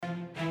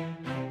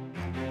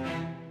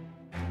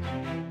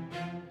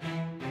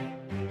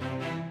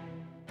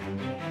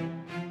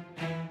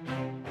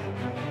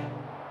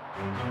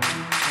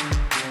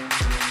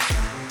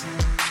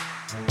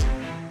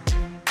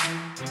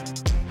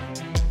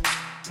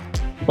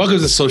Welcome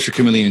to the Social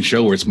Chameleon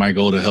Show, where it's my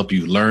goal to help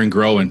you learn,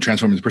 grow, and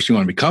transform into the person you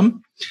want to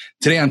become.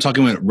 Today, I'm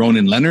talking with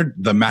Ronan Leonard,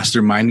 the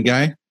Mastermind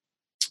guy.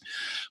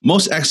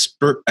 Most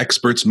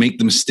experts make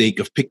the mistake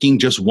of picking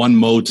just one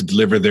mode to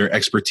deliver their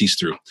expertise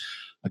through.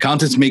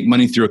 Accountants make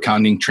money through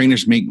accounting.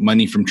 Trainers make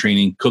money from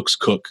training. Cooks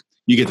cook.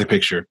 You get the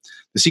picture.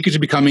 The secret to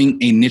becoming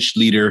a niche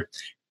leader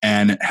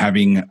and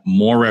having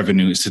more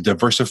revenue is to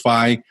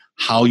diversify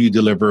how you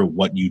deliver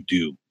what you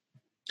do.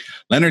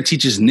 Leonard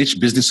teaches niche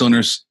business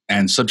owners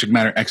and subject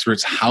matter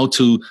experts how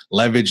to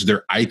leverage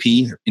their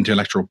IP,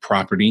 intellectual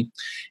property,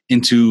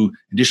 into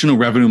additional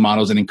revenue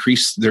models and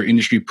increase their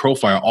industry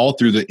profile, all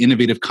through the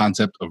innovative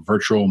concept of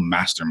virtual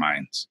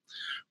masterminds.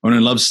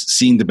 Ronan loves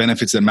seeing the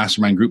benefits that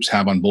mastermind groups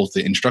have on both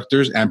the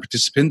instructors and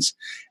participants,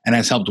 and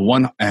has helped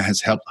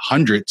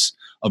hundreds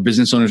of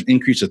business owners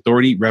increase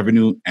authority,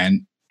 revenue,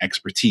 and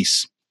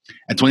expertise.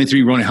 At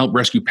 23, Ronan helped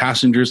rescue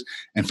passengers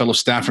and fellow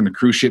staff from the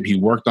cruise ship he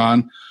worked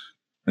on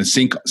and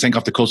sank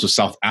off the coast of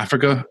South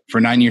Africa.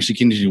 For 9 years, he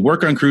continued to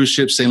work on cruise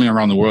ships, sailing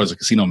around the world as a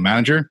casino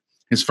manager.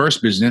 His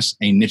first business,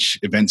 a niche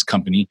events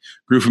company,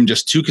 grew from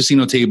just 2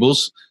 casino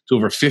tables to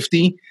over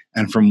 50,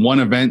 and from 1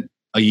 event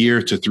a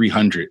year to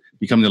 300,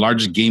 becoming the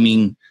largest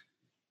gaming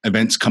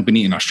events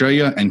company in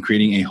Australia and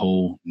creating a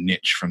whole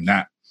niche from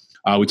that.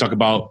 We talk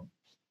about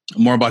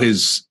more about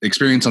his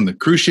experience on the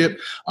cruise ship.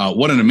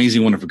 What an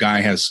amazing, wonderful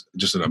guy. Has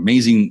just an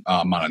amazing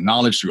amount of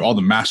knowledge through all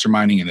the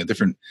masterminding and the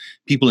different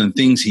people and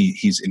things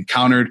he's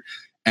encountered.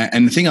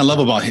 And the thing I love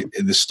about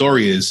the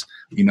story is,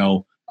 we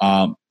know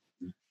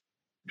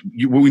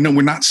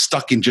we're not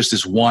stuck in just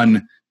this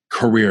one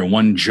career,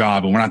 one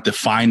job, and we're not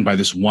defined by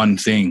this one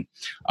thing.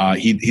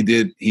 He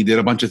did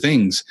a bunch of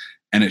things,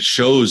 and it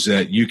shows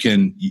that you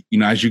can,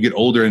 as you get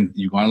older and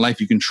you go on in life,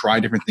 you can try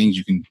different things.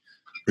 You can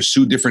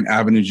pursue different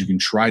avenues. You can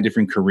try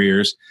different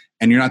careers,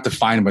 and you're not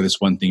defined by this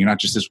one thing. You're not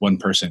just this one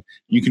person.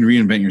 You can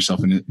reinvent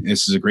yourself, and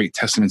this is a great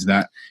testament to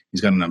that.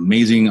 He's got an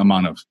amazing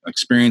amount of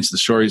experience. The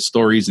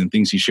stories and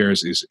things he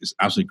shares is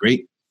absolutely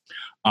great.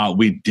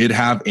 We did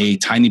have a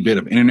tiny bit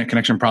of internet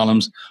connection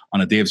problems on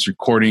the day of this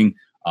recording.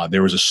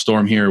 There was a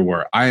storm here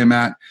where I am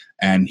at,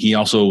 and he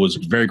also was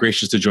very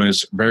gracious to join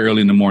us very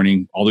early in the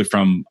morning, all the way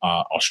from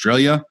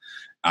Australia.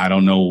 I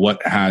don't know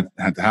what had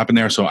to happen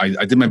there, so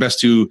I did my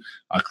best to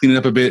clean it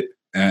up a bit.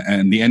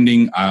 And the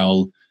ending,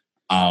 I'll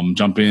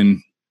jump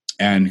in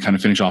and kind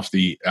of finish off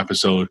the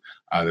episode.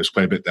 There's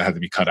quite a bit that had to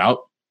be cut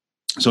out.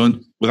 So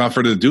without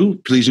further ado,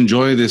 please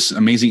enjoy this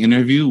amazing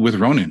interview with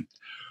Ronan.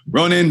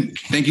 Ronan,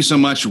 thank you so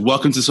much.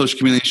 Welcome to the Social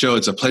Chameleon Show.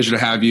 It's a pleasure to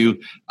have you.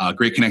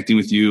 Great connecting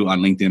with you on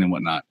LinkedIn and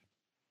whatnot.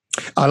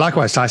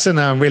 Likewise, Tyson.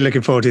 I'm really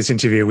looking forward to this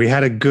interview. We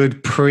had a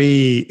good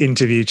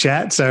pre-interview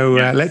chat, so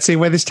let's see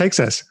where this takes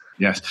us.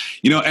 Yes.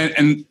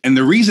 And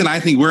the reason I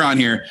think we're on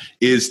here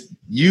is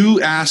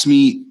you asked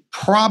me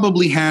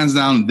probably hands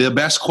down the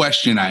best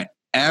question I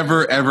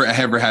ever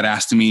had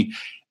asked to me.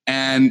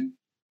 And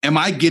am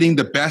I getting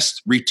the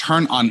best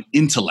return on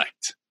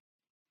intellect?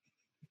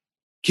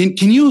 Can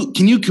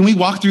we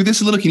walk through this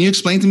a little? Can you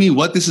explain to me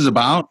what this is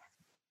about?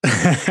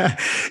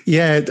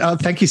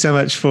 Thank you so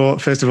much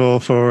first of all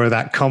for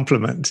that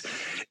compliment.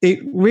 It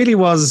really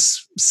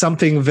was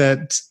something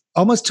that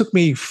almost took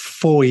me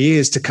 4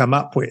 years to come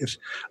up with.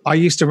 I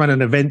used to run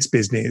an events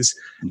business,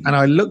 and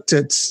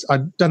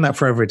I'd done that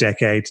for over a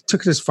decade,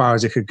 took it as far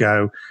as it could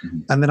go.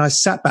 And then I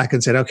sat back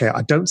and said, okay,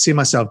 I don't see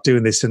myself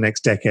doing this for the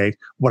next decade.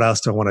 What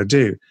else do I want to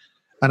do?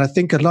 And I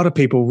think a lot of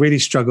people really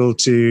struggle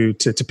to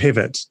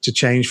pivot, to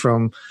change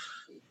to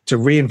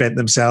reinvent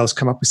themselves,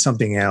 come up with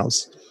something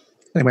else.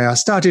 Anyway, I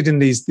started in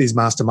these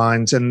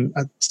masterminds, and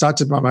I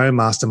started my own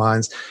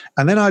masterminds.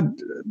 And then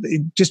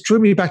it just drew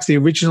me back to the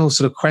original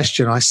sort of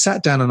question. I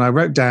sat down and I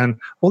wrote down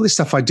all this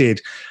stuff I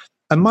did.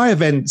 And my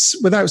events,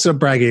 without sort of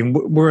bragging,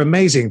 were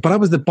amazing. But I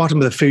was the bottom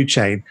of the food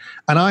chain.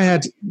 And I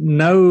had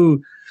no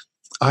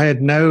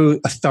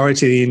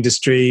authority in the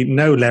industry,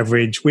 no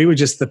leverage. We were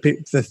just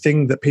the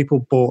thing that people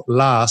bought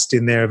last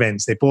in their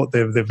events. They bought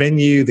the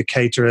venue, the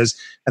caterers,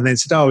 and then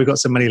said, we've got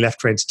some money left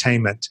for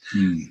entertainment.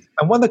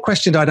 And one of the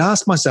questions I'd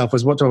asked myself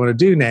was, what do I want to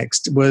do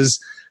next? Was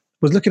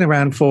looking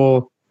around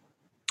for,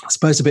 I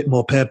suppose, a bit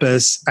more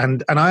purpose.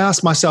 And I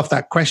asked myself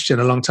that question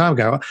a long time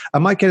ago.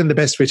 Am I getting the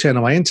best return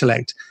on my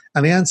intellect?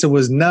 And the answer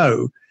was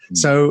no.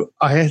 So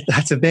I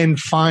had to then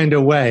find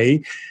a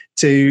way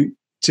to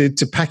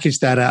package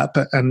that up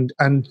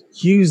and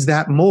use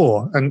that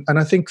more. And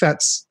I think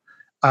that's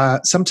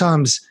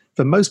sometimes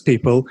for most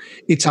people,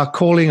 it's our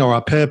calling or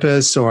our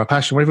purpose or our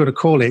passion, whatever you want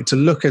to call it, to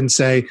look and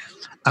say,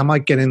 am I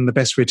getting the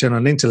best return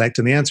on intellect?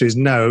 And the answer is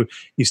no.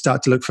 You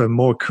start to look for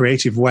more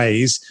creative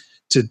ways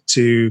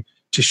to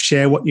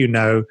share what you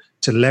know,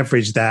 to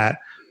leverage that,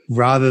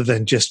 rather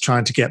than just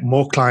trying to get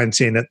more clients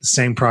in at the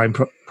same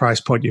price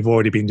point you've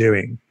already been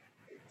doing.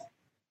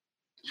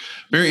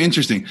 Very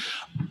interesting.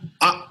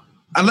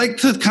 I'd like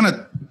to kind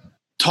of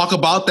talk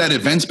about that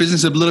events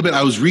business a little bit.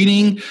 I was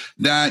reading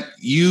that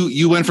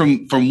you went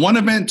from one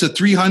event to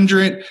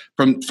 300,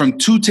 from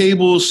 2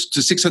 tables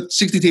to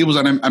 60 tables.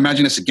 And I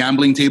imagine it's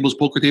gambling tables,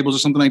 poker tables, or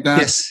something like that.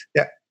 Yes.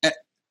 Yeah.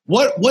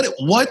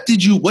 What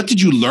did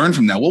you learn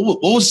from that?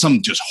 What was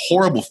some just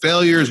horrible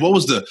failures? What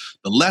was the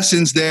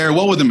lessons there?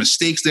 What were the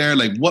mistakes there?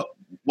 Like what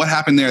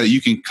happened there that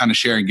you can kind of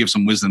share and give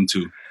some wisdom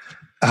to?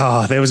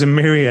 Oh, there was a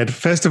myriad.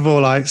 First of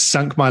all, I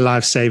sunk my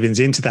life savings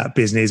into that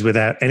business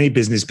without any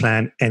business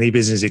plan, any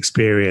business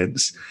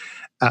experience.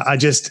 I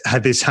just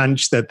had this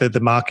hunch that the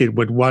market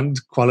would want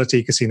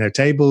quality casino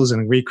tables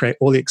and recreate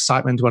all the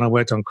excitement when I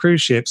worked on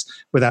cruise ships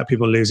without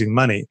people losing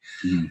money.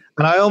 Mm.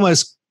 And I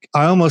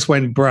almost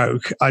went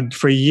broke.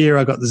 For a year,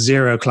 I got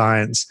 0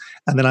 clients.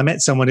 And then I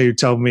met someone who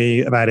told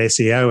me about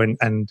SEO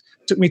and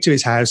took me to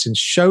his house and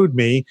showed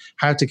me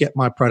how to get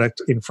my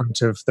product in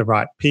front of the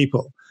right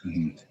people.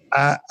 Mm.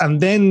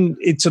 And then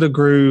it sort of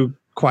grew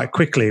quite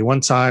quickly.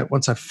 Once I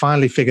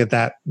finally figured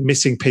that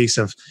missing piece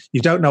of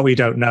you don't know what you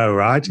don't know,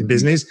 right? In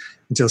business,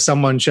 until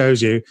someone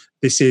shows you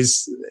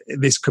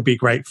this could be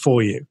great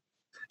for you.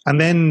 And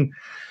then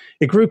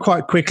it grew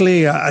quite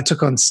quickly. I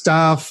took on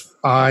staff.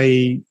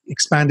 I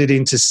expanded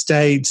into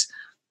state.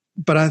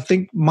 But I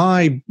think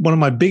one of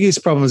my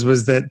biggest problems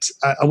was that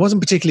I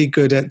wasn't particularly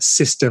good at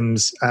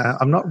systems.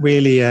 I'm not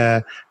really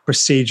a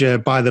procedure,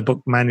 by the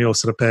book manual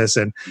sort of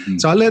person. Mm-hmm.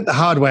 So I learned the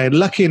hard way. And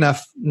lucky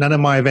enough, none of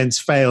my events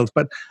failed,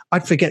 but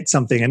I'd forget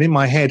something. And in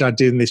my head, I'd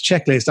do this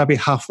checklist. I'd be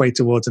halfway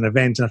towards an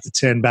event and have to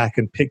turn back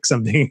and pick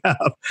something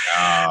up.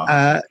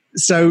 Oh.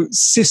 So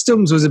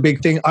systems was a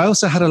big thing. I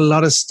also had a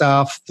lot of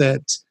staff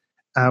that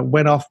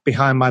went off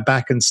behind my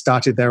back and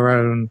started their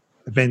own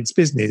events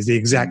business, the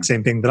exact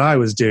same thing that I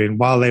was doing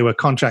while they were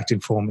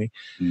contracting for me.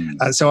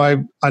 So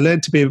I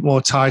learned to be a bit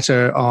more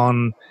tighter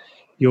on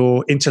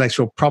your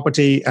intellectual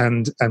property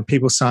and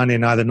people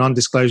signing either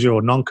non-disclosure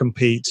or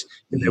non-compete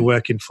if they're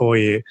working for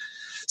you.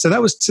 So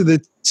that was to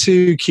the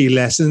 2 key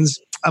lessons.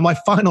 And my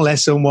final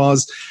lesson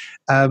was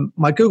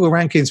my Google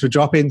rankings were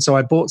dropping, so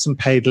I bought some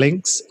paid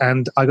links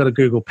and I got a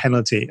Google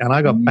penalty and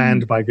I got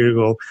banned by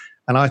Google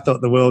and I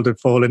thought the world had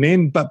fallen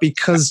in. But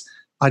because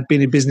I'd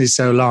been in business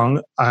so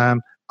long,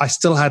 I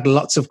still had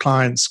lots of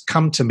clients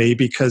come to me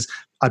because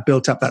I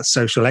built up that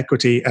social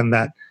equity and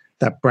that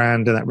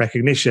brand and that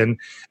recognition.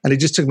 And it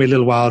just took me a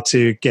little while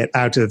to get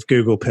out of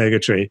Google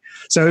purgatory.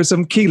 So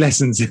some key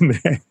lessons in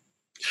there.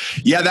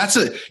 Yeah,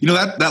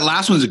 that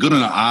last one's a good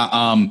one.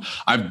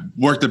 I've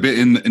worked a bit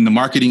in the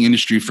marketing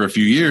industry for a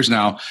few years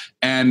now,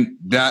 and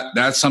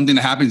that's something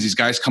that happens. These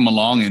guys come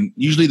along, and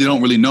usually they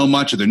don't really know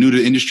much, or they're new to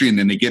the industry, and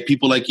then they get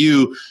people like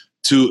you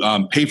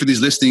to pay for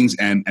these listings,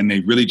 and they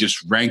really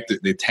just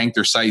they tank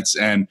their sites,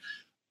 and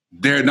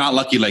they're not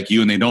lucky like you,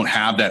 and they don't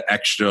have that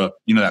extra,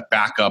 that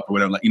backup or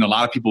whatever. A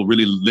lot of people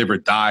really live or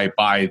die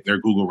by their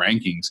Google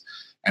rankings,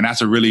 and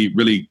that's a really,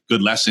 really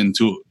good lesson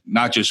to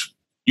not just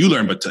you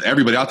learn, but to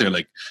everybody out there.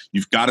 Like,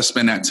 you've got to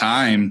spend that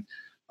time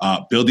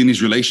building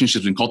these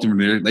relationships and cultivating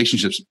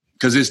relationships,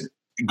 because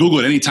Google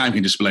at any time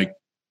can just be like,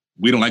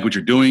 we don't like what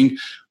you're doing,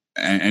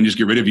 and just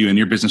get rid of you, and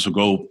your business will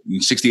go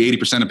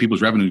 60-80% of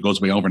people's revenue goes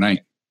away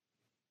overnight.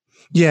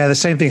 Yeah, the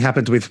same thing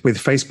happened with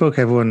Facebook.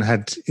 Everyone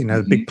had,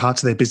 big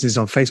parts of their business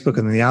on Facebook,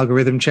 and then the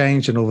algorithm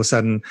changed, and all of a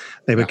sudden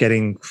they were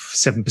getting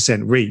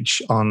 7%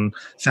 reach on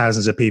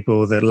thousands of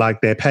people that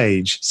liked their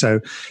page. So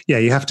yeah,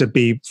 you have to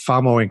be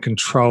far more in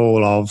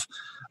control of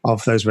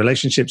those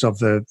relationships, of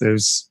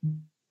those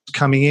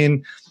coming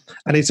in.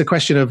 And it's a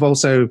question of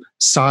also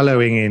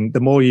siloing in. The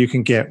more you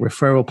can get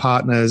referral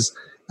partners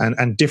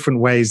and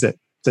different ways that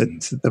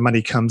the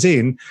money comes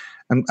in.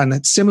 And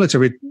it's similar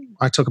to,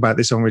 I talk about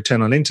this on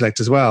return on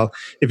intellect as well.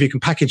 If you can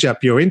package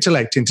up your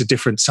intellect into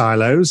different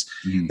silos,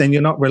 then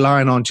you're not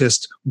relying on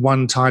just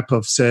one type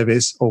of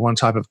service or one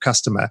type of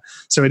customer.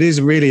 So it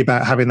is really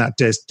about having that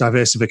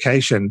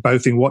diversification,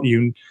 both in what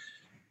you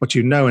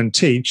know and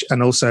teach,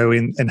 and also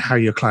in how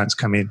your clients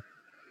come in.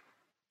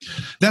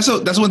 That's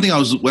one thing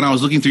when I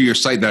was looking through your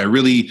site that I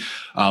really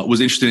was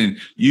interested in.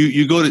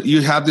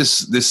 You have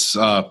this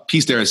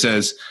piece there that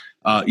says,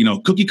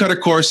 cookie cutter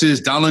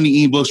courses, downloading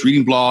ebooks,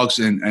 reading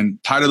blogs,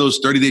 and tired of those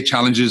 30-day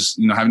challenges,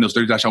 having those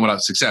 30-day challenges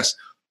without success.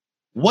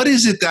 What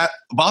is it that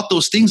about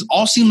those things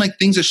all seem like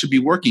things that should be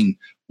working?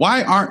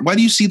 Why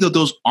do you see that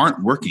those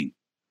aren't working?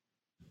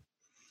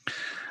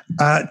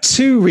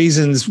 2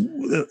 reasons.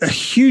 A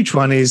huge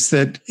one is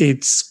that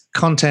it's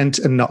content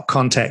and not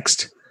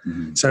context.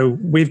 Mm-hmm. So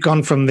we've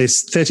gone from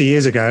this 30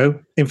 years ago,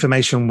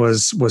 information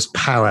was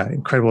power,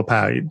 incredible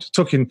power. You're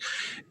talking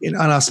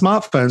on our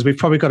smartphones, we've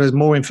probably got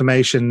more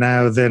information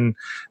now than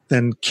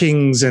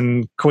kings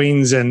and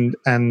queens and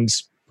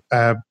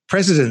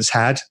presidents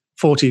had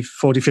 40,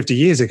 50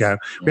 years ago. Right.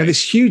 We have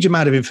this huge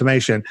amount of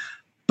information,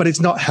 but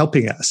it's not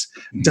helping us.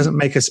 It doesn't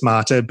make us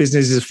smarter.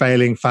 Businesses are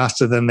failing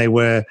faster than they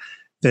were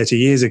 30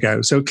 years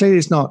ago. So clearly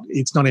it's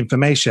not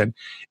information.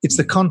 It's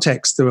the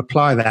context to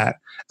apply that.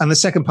 And the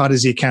second part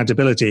is the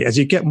accountability. As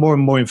you get more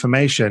and more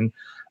information,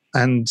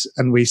 and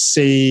we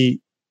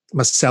see,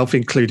 myself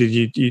included,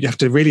 you have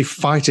to really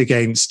fight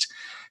against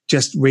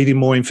just reading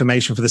more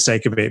information for the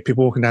sake of it.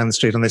 People walking down the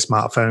street on their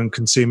smartphone,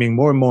 consuming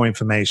more and more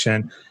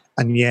information,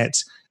 and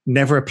yet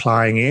never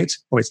applying it,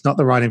 or it's not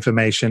the right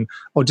information,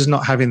 or just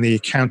not having the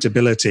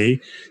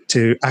accountability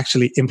to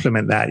actually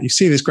implement that. You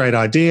see this great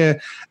idea,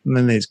 and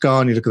then it's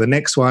gone. You look at the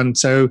next one.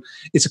 So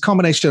it's a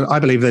combination, I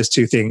believe, those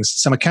two things: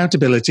 some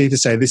accountability to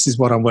say, this is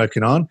what I'm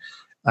working on,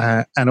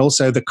 and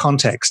also the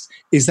context.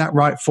 Is that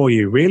right for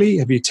you? Really?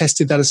 Have you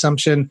tested that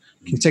assumption?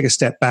 Can you take a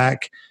step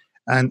back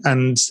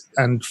and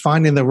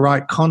finding the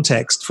right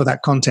context for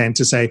that content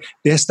to say,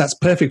 yes, that's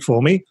perfect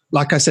for me.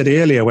 Like I said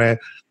earlier, where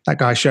that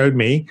guy showed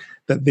me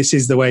that this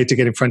is the way to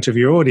get in front of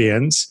your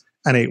audience,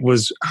 and it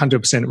was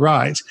 100%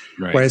 right.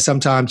 Whereas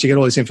sometimes you get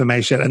all this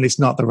information and it's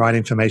not the right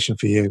information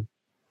for you.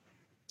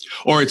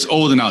 Or it's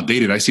old and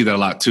outdated. I see that a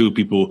lot too.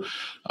 People,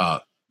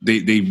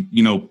 they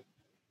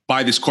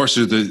buy this course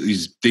or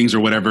these things or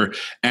whatever,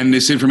 and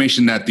this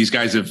information that these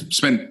guys have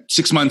spent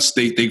 6 months,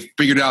 they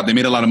figured it out, they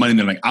made a lot of money, and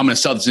they're like, I'm going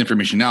to sell this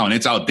information now, and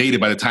it's outdated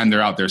by the time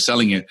they're out there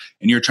selling it,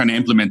 and you're trying to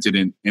implement it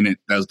in it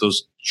as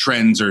those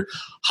trends or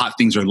hot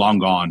things are long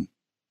gone.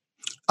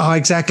 Oh,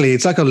 exactly.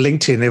 It's like on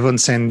LinkedIn.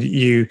 Everyone's saying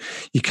you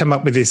come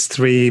up with this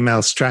 3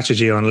 email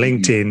strategy on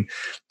LinkedIn,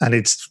 and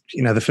it's,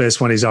 the first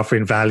one is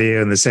offering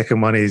value, and the second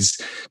one is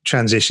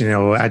transitioning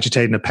or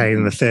agitating a pain,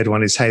 and the third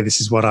one is, hey,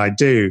 this is what I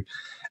do.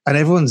 And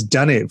everyone's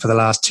done it for the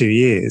last 2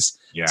 years.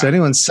 Yeah. So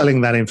anyone's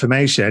selling that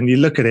information, you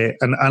look at it,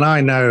 and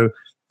I know,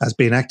 as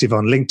being active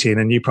on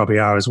LinkedIn, and you probably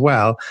are as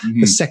well,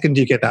 the second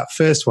you get that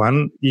first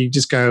one, you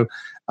just go,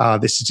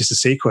 this is just a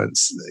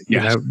sequence,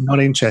 not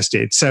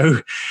interested.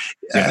 So,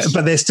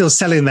 but they're still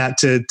selling that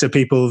to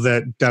people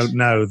that don't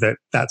know that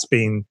that's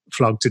been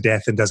flogged to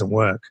death and doesn't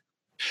work.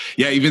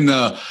 Yeah, even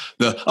the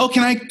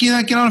can I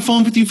get on the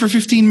phone with you for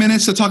 15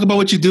 minutes to talk about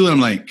what you do? And I'm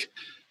like,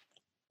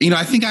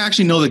 I think I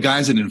actually know the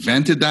guys that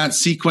invented that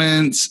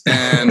sequence,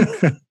 and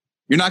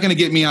you're not going to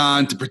get me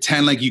on to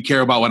pretend like you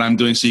care about what I'm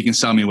doing so you can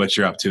sell me what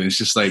you're up to. And it's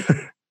just like,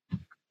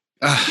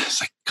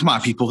 it's like, come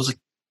on, people. It's like,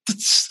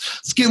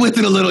 let's get with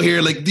it a little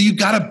here. Like, you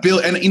got to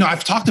build. And,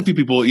 I've talked to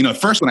people,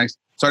 first when I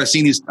started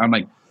seeing these, I'm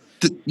like,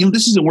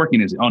 this isn't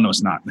working, is it? Oh, no,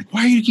 it's not. Like,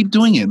 why do you keep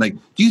doing it? Like,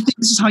 do you think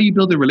this is how you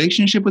build a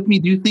relationship with me?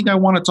 Do you think I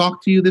want to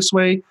talk to you this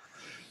way?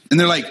 And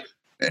they're like,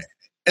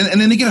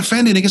 and then they get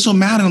offended. They get so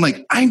mad. And I'm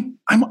like,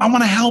 I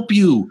want to help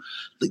you.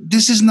 Like,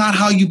 this is not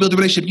how you build a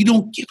relationship. You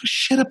don't give a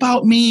shit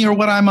about me or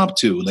what I'm up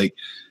to. Like,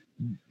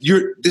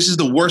 this is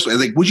the worst way.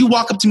 Like, would you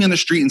walk up to me on the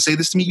street and say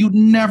this to me? You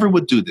never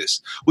would do this.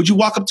 Would you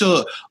walk up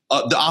to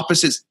the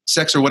opposite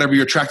sex or whatever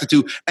you're attracted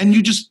to, and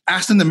you just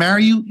ask them to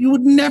marry you? You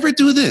would never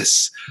do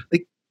this.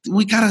 Like,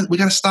 we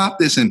gotta stop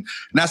this. And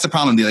that's the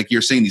problem. Like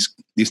you're saying,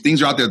 these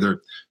things are out there.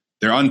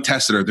 They're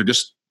untested, or they're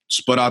just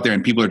put out there,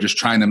 and people are just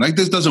trying them. Like,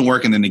 this doesn't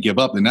work, and then they give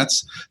up, and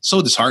that's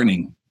so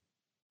disheartening.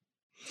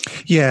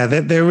 Yeah,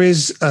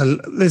 there's a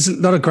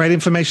lot of great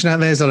information out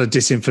there. There's a lot of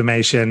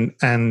disinformation,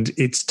 and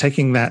it's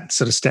taking that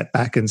sort of step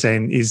back and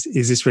saying, is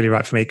this really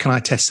right for me? Can I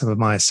test some of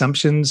my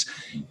assumptions?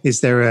 Is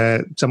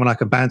there someone I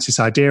can bounce this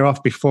idea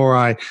off before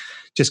I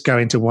just go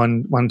into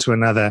one to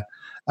another?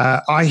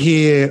 I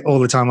hear all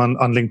the time on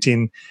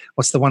LinkedIn,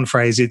 what's the one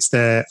phrase? It's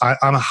I'm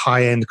a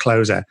high-end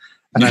closer.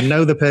 And I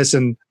know the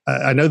person,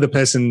 I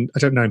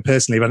don't know him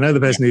personally, but I know the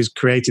person who's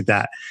created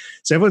that.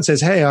 So everyone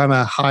says, hey, I'm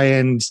a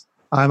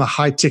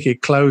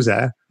high-ticket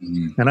closer.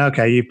 And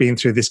okay, you've been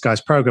through this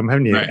guy's program,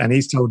 haven't you? Right. And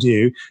he's told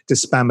you to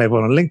spam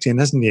everyone on LinkedIn,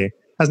 hasn't he?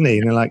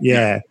 And they're like,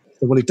 yeah.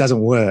 Well, it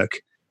doesn't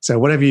work. So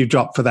whatever you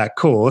drop for that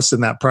course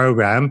and that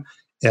program,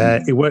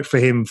 it worked for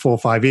him 4 or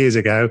 5 years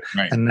ago.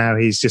 Right. And now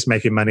he's just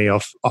making money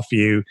off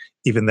you,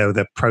 even though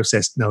the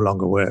process no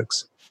longer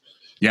works.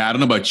 Yeah, I don't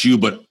know about you,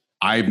 but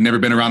I've never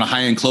been around a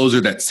high-end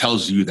closer that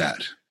tells you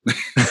that.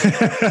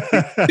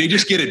 They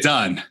just get it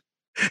done.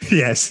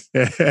 Yes.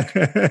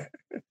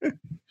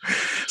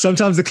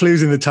 Sometimes the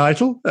clue's in the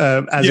title,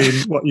 as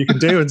in what you can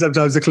do, and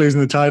sometimes the clue's in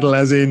the title,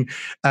 as in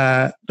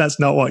that's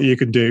not what you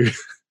can do.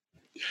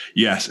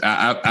 Yes,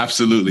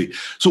 absolutely.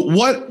 So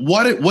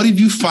what have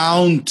you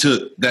found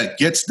that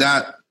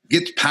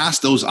gets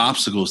past those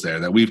obstacles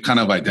there that we've kind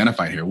of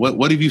identified here?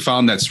 What have you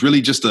found that's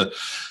really just the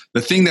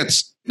thing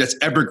that's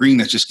evergreen,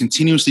 that's just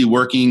continuously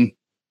working?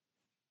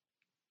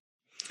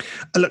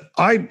 Look,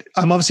 I'm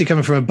obviously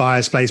coming from a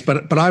biased place,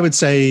 but I would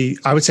say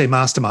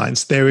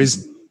masterminds. There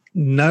is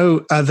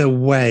no other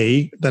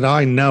way that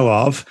I know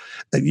of.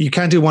 You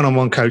can do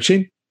one-on-one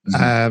coaching,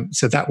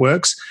 so that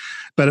works.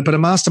 But a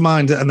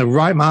mastermind, and the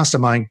right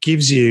mastermind,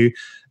 gives you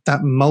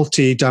that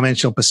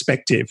multi-dimensional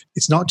perspective.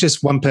 It's not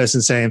just one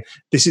person saying,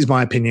 this is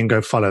my opinion,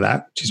 go follow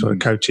that, which is what a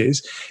coach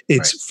is.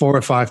 It's 4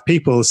 or 5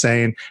 people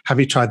saying, have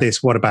you tried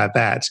this? What about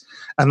that?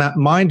 And that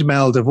mind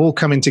meld of all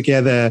coming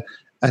together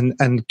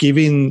and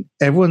giving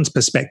everyone's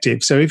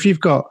perspective. So if you've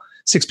got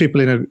 6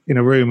 people in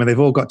a room and they've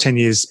all got 10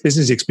 years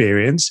business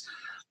experience,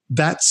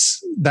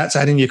 that's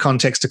adding your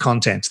context to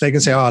content. They can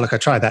say, oh, look, I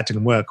tried that,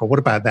 didn't work. Or what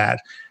about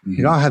that?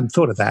 I hadn't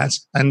thought of that.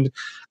 And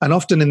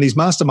often in these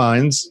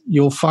masterminds,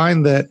 you'll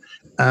find that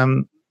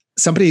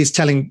somebody is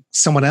telling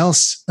someone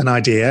else an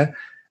idea,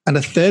 and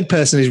a third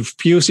person is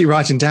furiously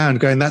writing down,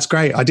 going, that's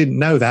great. I didn't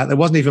know that. That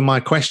wasn't even my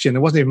question. It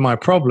wasn't even my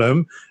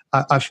problem.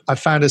 I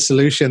found a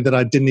solution that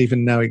I didn't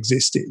even know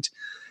existed.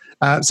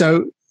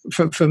 So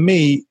for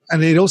me,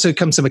 and it also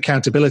comes from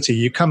accountability.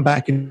 You come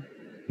back and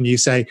you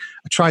say,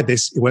 I tried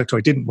this, it worked or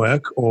it didn't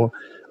work, or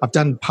I've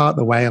done part of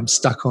the way, I'm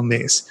stuck on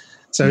this.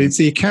 So it's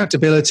the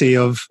accountability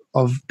of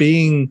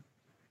being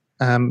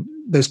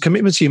those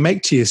commitments you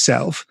make to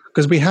yourself,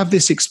 because we have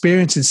this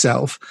experience in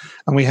self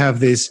and we have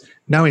this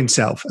knowing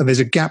self, and there's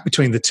a gap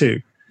between the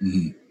two.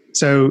 Mm-hmm.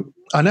 So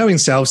our knowing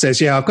self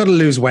says, yeah, I've got to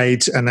lose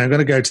weight and I'm going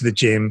to go to the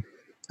gym.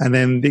 And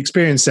then the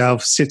experienced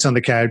self sits on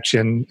the couch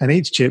and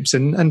eats chips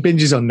and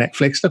binges on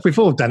Netflix. Look, we've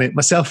all done it,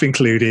 myself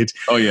included.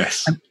 Oh,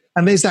 yes.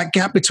 And there's that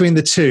gap between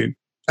the two.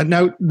 And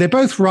now they're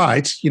both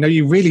right. You know,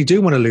 you really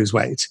do want to lose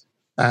weight.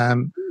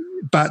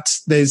 But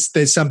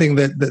there's something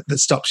that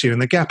stops you.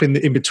 And the gap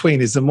in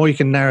between is the more you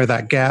can narrow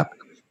that gap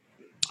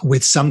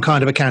with some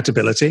kind of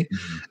accountability.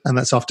 Mm-hmm. And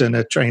that's often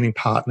a training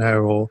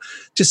partner or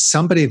just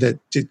somebody that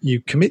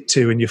you commit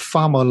to, and you're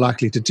far more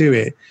likely to do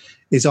it,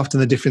 is often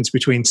the difference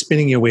between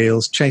spinning your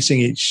wheels,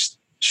 chasing each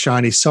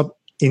shiny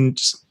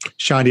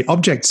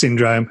object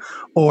syndrome,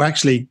 or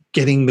actually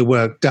getting the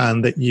work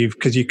done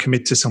because you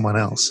commit to someone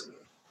else.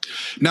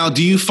 Now,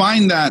 do you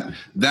find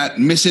that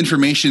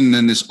misinformation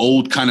and this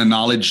old kind of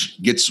knowledge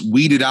gets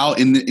weeded out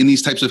in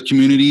these types of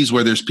communities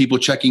where there's people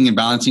checking and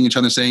balancing each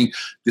other, saying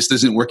this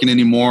isn't working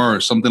anymore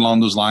or something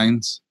along those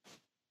lines?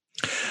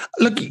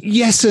 Look,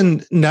 yes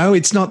and no.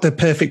 It's not the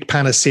perfect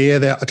panacea.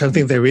 I don't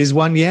think there is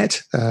one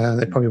yet.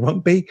 There probably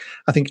won't be.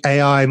 I think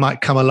AI might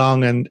come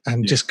along and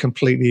just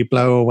completely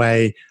blow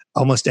away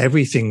almost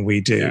everything we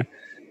do. Yeah.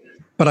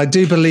 But I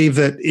do believe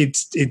that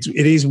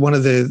it is one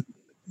of the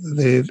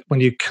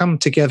when you come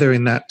together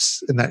in that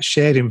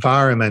shared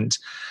environment,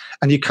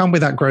 and you come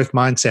with that growth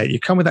mindset, you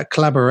come with that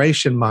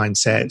collaboration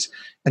mindset,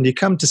 and you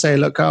come to say,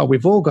 look,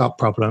 we've all got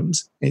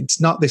problems.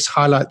 It's not this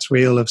highlights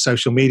reel of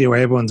social media where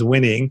everyone's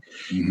winning.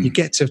 Mm-hmm. You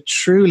get to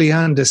truly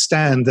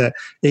understand that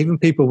even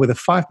people with a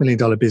 $5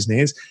 million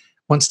business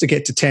wants to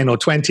get to 10 or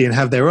 20 and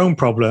have their own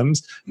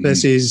problems,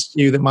 versus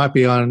you that might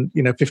be on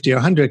 50 or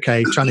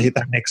 100K trying to hit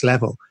that next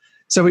level.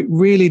 So it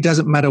really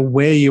doesn't matter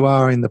where you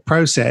are in the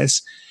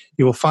process.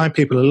 You will find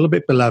people a little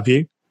bit below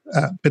you,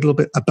 a little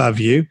bit above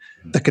you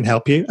that can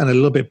help you, and a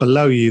little bit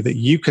below you that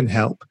you can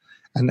help.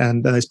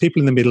 And there's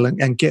people in the middle,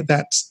 and get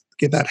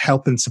that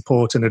help and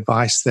support and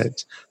advice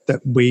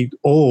that we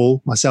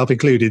all, myself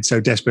included,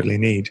 so desperately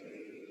need.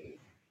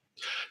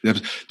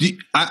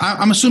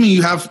 I'm assuming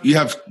you have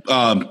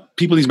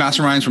people in these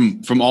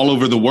masterminds from all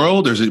over the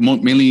world, or is it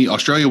mainly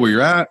Australia where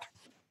you're at?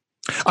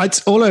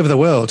 It's all over the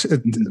world.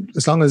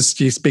 As long as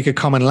you speak a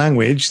common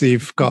language,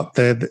 you've got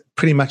the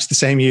pretty much the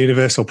same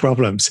universal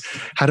problems.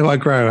 How do I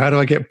grow? How do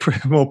I get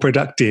more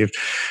productive?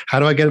 How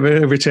do I get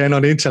a return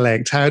on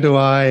intellect? How do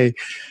I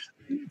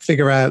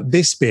figure out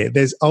this bit?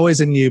 There's always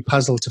a new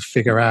puzzle to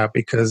figure out,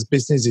 because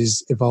business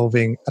is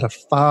evolving at a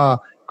far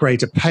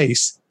greater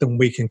pace than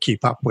we can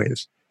keep up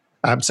with.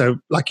 So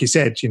like you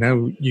said,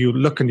 you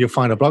look and you'll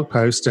find a blog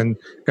post and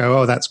go,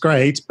 oh, that's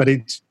great, but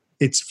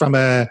it's from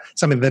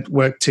something that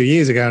worked 2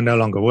 years ago and no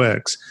longer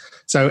works.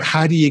 So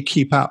how do you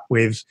keep up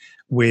with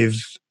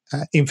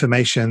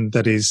information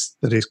that is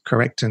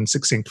correct and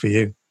succinct for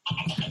you?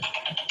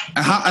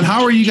 And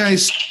how are you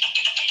guys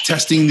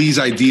testing these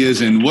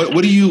ideas? And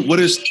what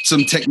is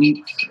some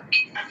technique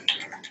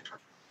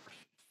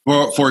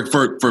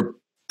for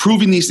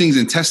proving these things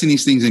and testing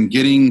these things and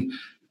getting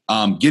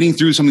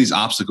through some of these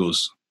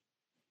obstacles?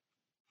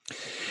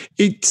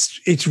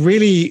 It's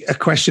really a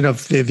question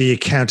of the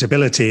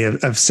accountability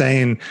of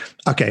saying,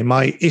 okay,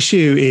 my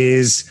issue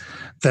is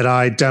that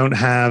I don't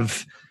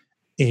have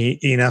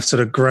enough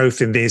sort of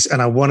growth in this,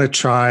 and I want to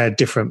try a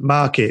different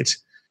market.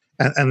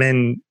 And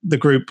then the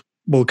group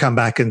will come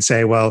back and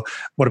say, well,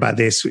 what about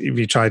this? If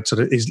you tried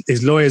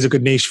is lawyers a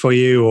good niche for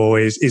you, or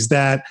is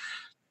that?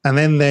 And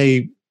then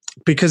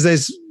because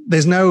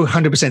there's no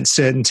 100%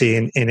 certainty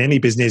in any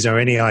business or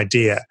any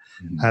idea.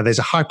 There's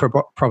a high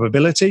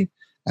probability.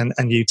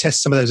 And you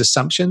test some of those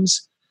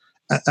assumptions,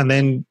 and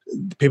then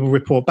people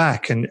report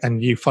back,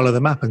 and you follow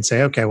them up and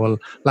say, okay, well,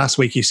 last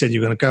week you said you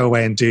were going to go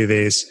away and do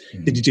this.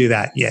 Did you do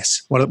that?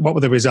 Yes. What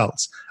were the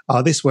results?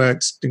 Oh, this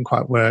worked, didn't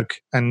quite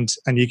work. And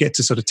you get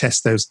to sort of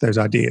test those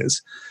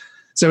ideas.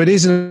 So it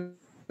is an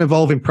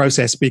evolving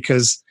process,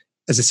 because,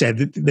 as I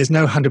said, there's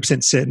no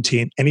 100% certainty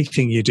in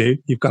anything you do.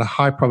 You've got a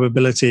high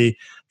probability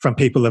from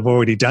people that have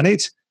already done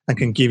it and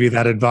can give you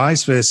that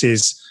advice,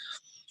 versus,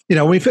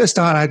 when we first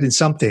start out in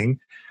something,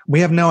 we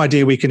have no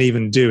idea we can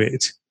even do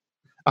it.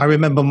 I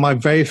remember my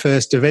very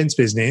first events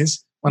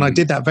business. When I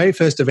did that very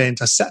first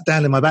event, I sat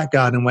down in my back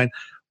garden and went,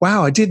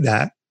 wow, I did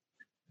that.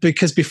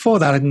 Because before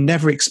that, I'd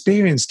never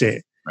experienced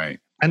it. Right.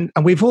 And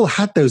we've all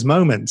had those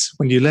moments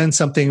when you learn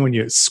something, when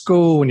you're at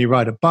school, when you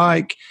ride a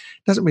bike.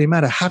 It doesn't really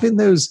matter. Having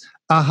those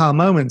aha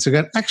moments of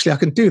going, actually, I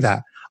can do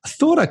that. I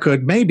thought I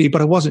could, maybe,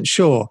 but I wasn't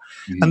sure.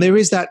 Mm-hmm. And there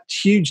is that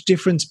huge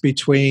difference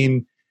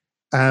between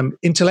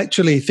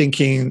intellectually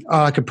thinking,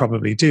 oh, I could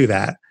probably do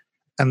that,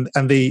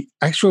 and the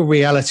actual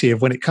reality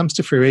of when it comes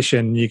to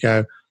fruition, you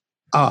go,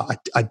 I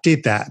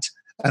did that.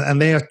 And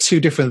they are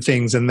two different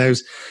things. And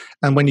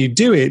when you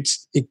do it,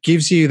 it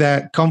gives you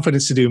that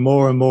confidence to do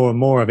more and more and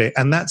more of it.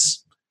 And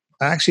that's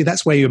Actually,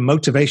 that's where your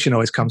motivation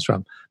always comes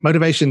from.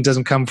 Motivation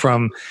doesn't come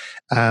from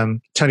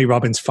Tony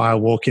Robbins fire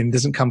walking,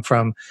 doesn't come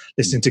from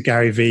listening to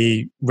Gary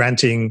Vee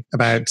ranting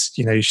about,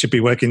 you should be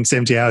working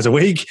 70 hours a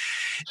week.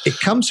 It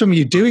comes from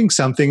you doing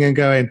something and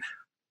going,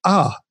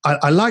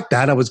 I like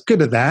that. I was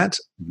good at that.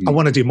 Mm-hmm. I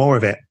want to do more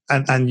of it.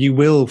 And you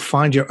will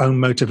find your own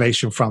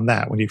motivation from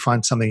that when you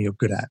find something you're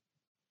good at.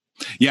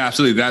 Yeah,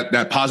 absolutely.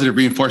 That positive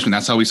reinforcement,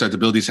 that's how we start to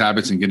build these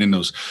habits and get in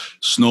those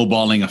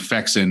snowballing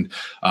effects. And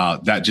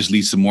that just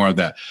leads to more of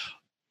that.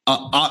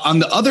 On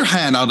the other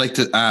hand, I'd like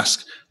to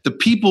ask the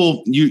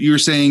people you were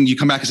saying, you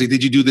come back and say,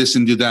 did you do this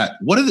and do that?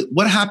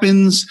 What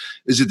happens?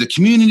 Is it the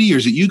community or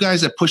is it you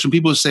guys that push when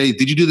people say,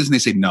 did you do this? And they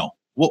say, no.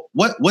 What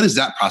does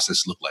that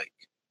process look like?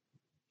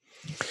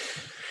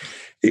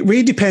 It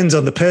really depends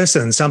on the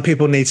person. Some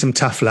people need some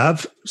tough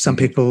love. Some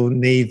people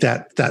need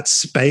that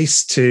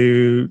space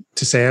to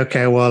say,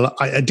 okay, well,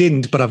 I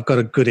didn't, but I've got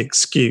a good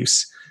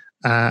excuse.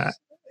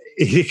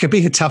 It can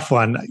be a tough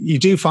one. You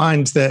do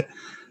find that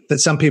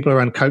some people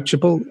are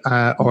uncoachable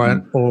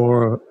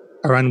or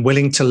are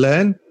unwilling to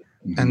learn.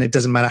 Mm-hmm. And it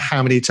doesn't matter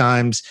how many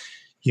times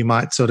you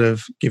might sort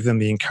of give them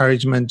the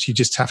encouragement. You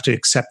just have to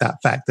accept that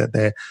fact that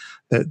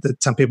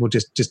that some people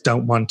just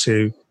don't want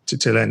to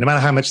learn. No matter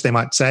how much they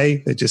might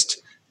say, they're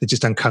just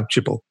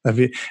uncoachable. Have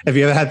you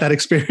ever had that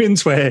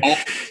experience where? Oh,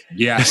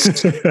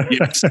 yes.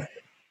 Yes.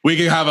 We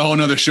could have a whole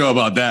nother show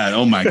about that.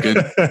 Oh my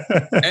goodness.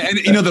 And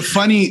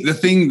the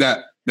thing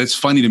that's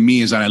funny to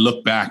me is that I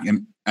look back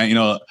and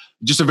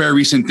just a very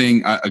recent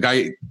thing, a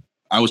guy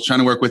I was trying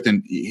to work with,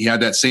 and he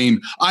had that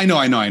same, I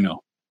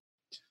know.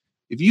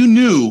 If you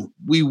knew,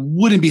 we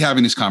wouldn't be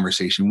having this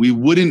conversation. We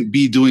wouldn't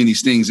be doing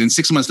these things. And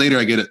 6 months later,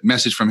 I get a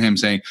message from him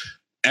saying,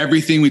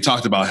 everything we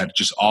talked about had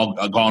just all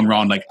gone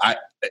wrong.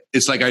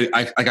 It's like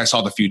I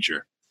saw the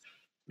future.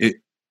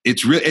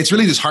 It's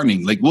really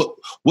disheartening. Like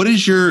what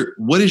is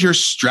your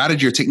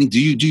strategy or technique? Do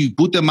you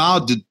boot them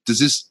out? Does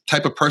this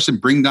type of person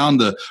bring down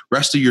the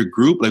rest of your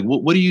group? Like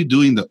what are you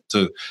doing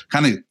to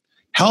kind of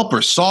help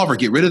or solve or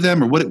get rid of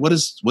them? Or what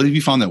have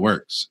you found that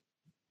works?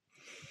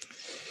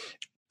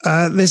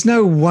 There's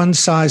no one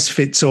size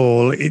fits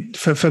all.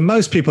 For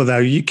most people though,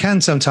 you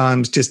can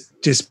sometimes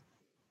just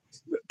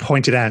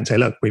point it out and say,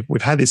 look,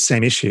 we've had this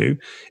same issue.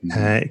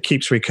 It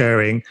keeps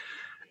recurring.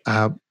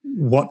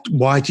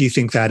 Why do you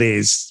think that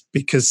is?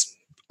 Because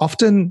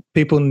often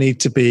people need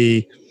to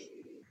be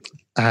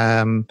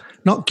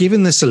not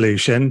given the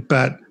solution,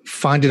 but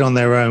find it on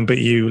their own. But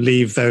you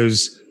leave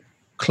those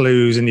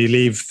clues and you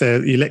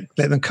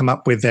let them come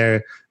up with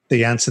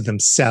the answer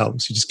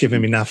themselves. You just give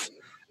them enough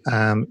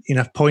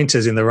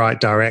pointers in the right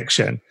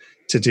direction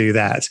to do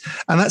that.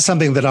 And that's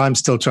something that I'm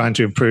still trying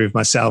to improve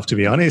myself, to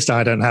be honest.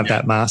 I don't have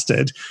that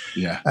mastered.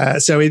 Yeah.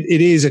 So it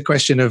is a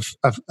question of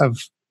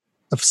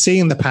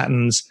seeing the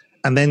patterns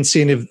and then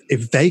seeing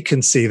if they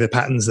can see the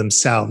patterns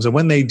themselves. And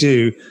when they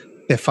do,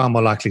 they're far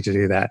more likely to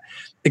do that.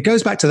 It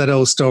goes back to that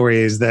old story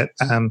is that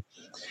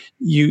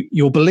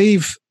you'll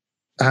believe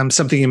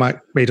something you might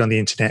read on the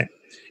internet.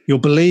 You'll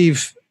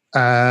believe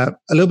a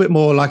little bit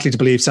more likely to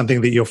believe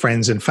something that your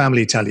friends and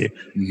family tell you.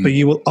 Mm-hmm. But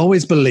you will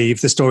always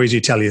believe the stories you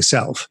tell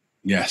yourself.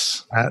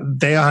 Yes.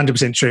 They are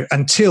 100% true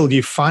until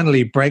you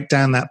finally break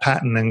down that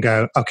pattern and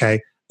go, okay,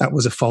 that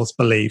was a false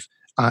belief.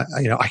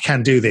 I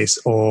can do this,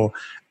 or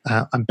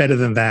I'm better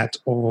than that,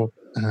 or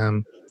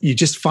you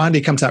just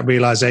finally come to that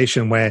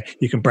realization where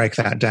you can break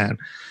that down.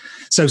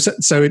 So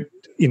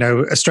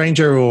a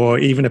stranger or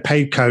even a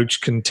paid coach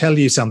can tell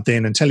you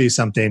something,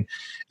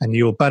 and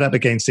you'll butt up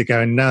against it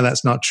going, no,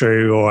 that's not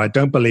true, or I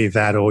don't believe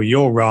that, or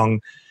you're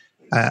wrong.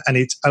 And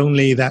it's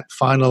only that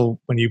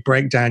final, when you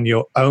break down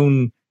your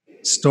own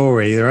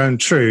story, your own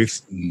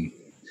truth,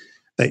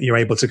 that you're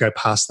able to go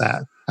past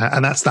that.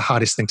 And that's the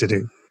hardest thing to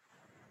do.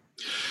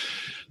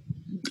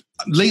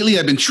 Lately,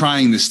 I've been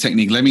trying this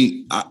technique.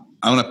 I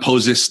want to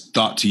pose this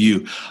thought to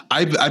you.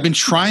 I've been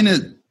trying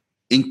to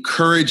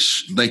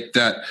encourage like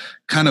that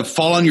kind of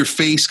fall on your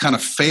face, kind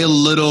of fail a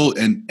little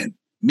and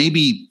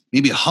maybe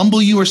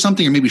humble you or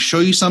something, or maybe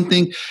show you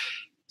something.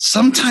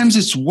 Sometimes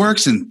it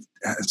works and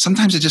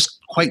sometimes it just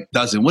quite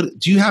doesn't.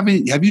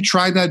 Have you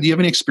tried that? Do you have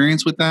any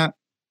experience with that?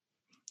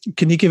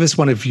 Can you give us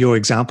one of your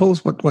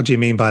examples? What do you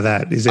mean by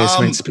that? Is there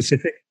something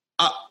specific?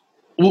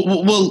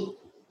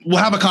 We'll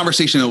have a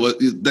conversation.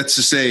 That's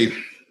to say,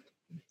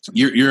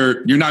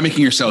 you're not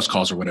making your sales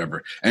calls or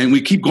whatever, and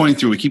we keep going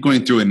through it,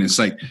 and it's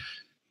like,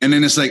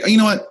 oh, you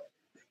know what?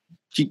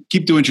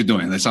 Keep doing what you're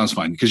doing. That sounds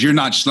fun because you're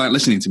not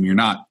listening to me. You're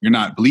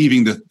not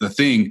believing the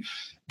thing,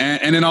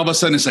 and then all of a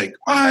sudden it's like,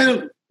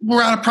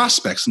 we're out of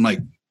prospects. I'm like,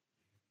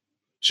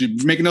 you're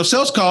making no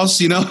sales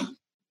calls,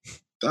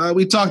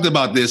 we talked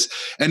about this.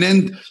 And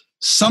then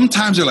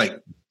sometimes they're like,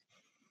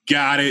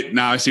 got it.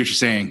 Now I see what you're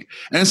saying.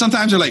 And then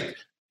sometimes they're like,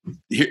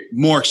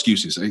 more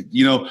excuses.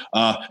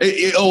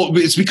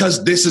 It's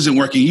because this isn't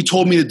working. You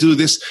told me to do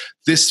this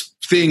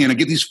thing and I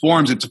get these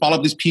forms and to follow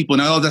up these people.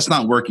 And that's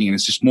not working. And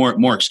it's just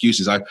more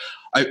excuses. I've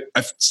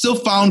still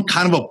found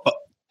kind of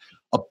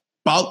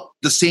about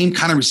the same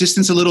kind of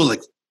resistance, a little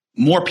like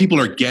more people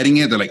are getting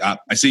it. They're like,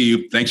 I see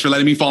you. Thanks for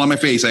letting me fall on my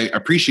face. I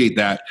appreciate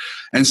that.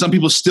 And some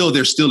people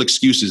there's still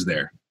excuses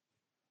there.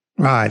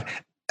 Right.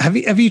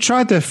 Have you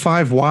tried the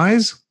 5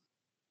 whys?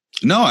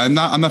 No, I'm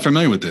not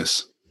familiar with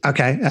this.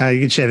 Okay,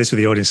 you can share this with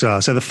the audience as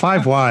well. So the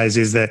 5 whys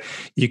is that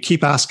you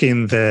keep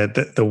asking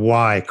the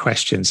why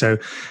question. So,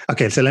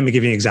 okay, so let me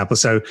give you an example.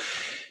 So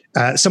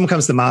someone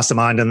comes to the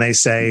mastermind and they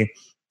say,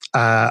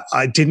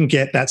 I didn't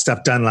get that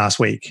stuff done last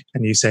week.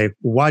 And you say,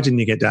 why didn't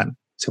you get done?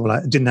 So, well,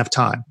 I didn't have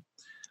time.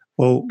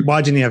 Well,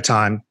 why didn't you have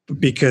time?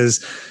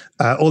 Because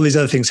all these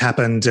other things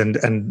happened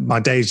and my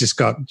days just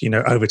got,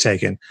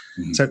 overtaken.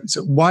 Mm-hmm.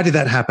 So why did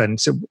that happen?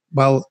 So,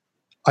 well,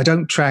 I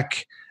don't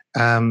track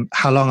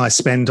how long I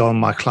spend on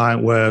my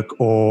client work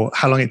or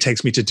how long it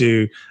takes me to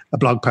do a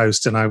blog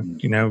post. And I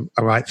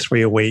write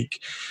 3 a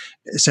week.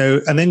 So,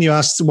 and then you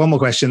ask one more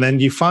question, then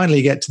you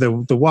finally get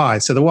to the why.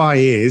 So the why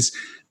is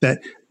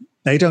that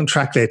they don't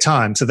track their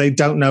time. So they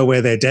don't know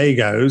where their day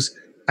goes.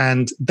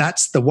 And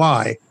that's the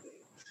why.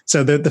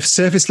 So the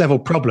surface level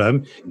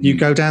problem, you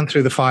go down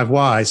through the 5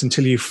 whys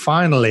until you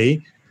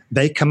finally,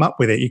 they come up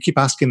with it. You keep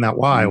asking that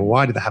why, or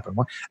why did that happen?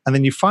 Why? And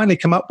then you finally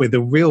come up with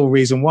the real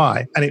reason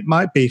why. And it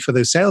might be for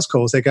those sales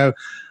calls. They go,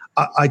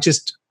 I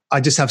just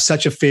have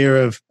such a fear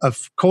of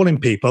calling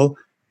people.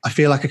 I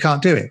feel like I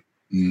can't do it.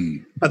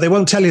 But they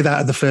won't tell you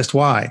that at the first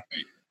why.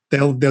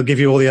 They'll give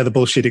you all the other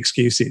bullshit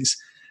excuses.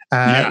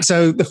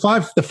 So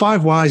the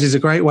 5 whys is a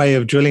great way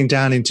of drilling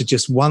down into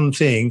just one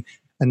thing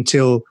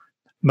until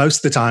most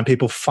of the time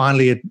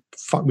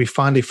we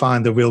finally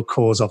find the real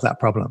cause of that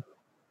problem.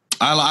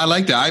 I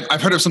like that.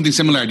 I've heard of something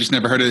similar. I just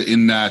never heard it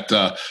in that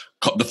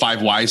the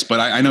 5 whys. But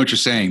I know what you're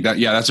saying.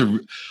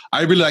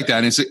 I really like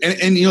that.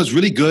 And it's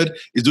really good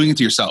is doing it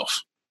to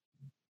yourself.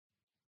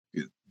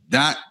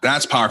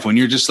 That's powerful. And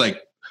you're just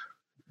like,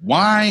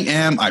 why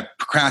am I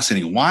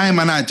procrastinating? Why am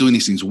I not doing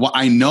these things?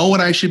 I know what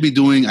I should be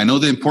doing. I know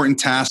the important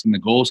tasks and the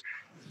goals.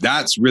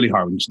 That's really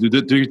hard. When you do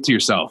it to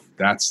yourself,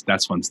 that's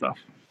fun stuff.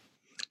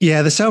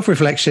 Yeah, the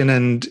self-reflection,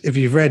 and if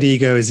you've read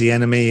Ego is the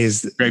Enemy,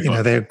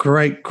 they're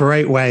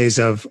great ways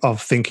of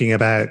thinking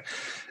about,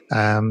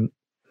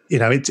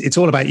 it's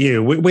all about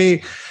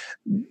you.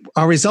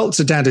 Our results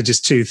are down to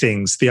just 2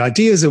 things: the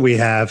ideas that we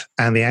have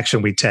and the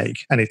action we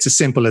take. And it's as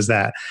simple as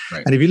that.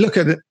 Right. And if you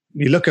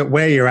look at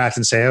where you're at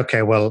and say,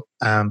 okay, well,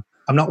 I'm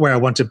not where I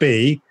want to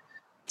be.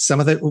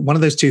 One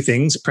of those 2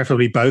 things,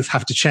 preferably both,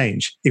 have to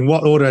change. In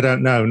what order, I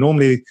don't know.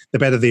 Normally, the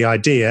better the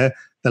idea,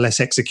 the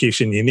less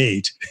execution you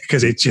need,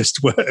 because it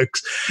just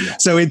works. Yeah.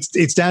 So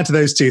it's down to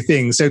those 2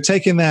 things. So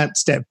taking that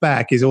step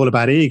back is all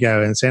about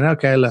ego and saying,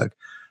 okay, look,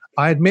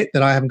 I admit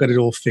that I haven't got it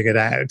all figured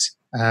out.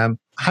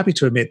 Happy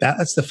to admit that.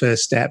 That's the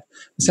first step.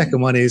 The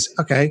second one is,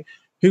 okay,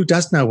 who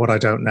does know what I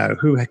don't know?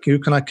 Who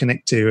can I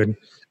connect to?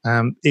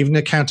 And even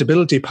an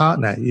accountability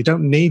partner. You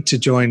don't need to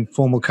join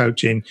formal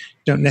coaching.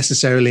 You don't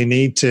necessarily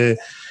need to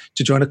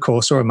join a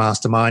course or a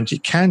mastermind. You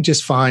can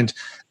just find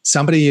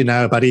somebody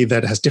a buddy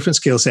that has different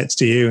skill sets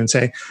to you and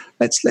say,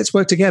 let's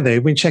work together.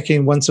 We check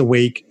in once a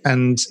week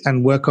and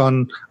work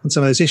on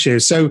some of those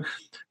issues. So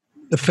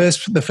the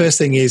first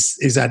thing is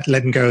that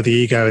letting go of the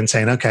ego and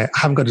saying, okay, I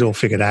haven't got it all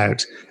figured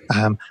out,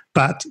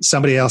 but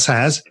somebody else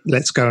has.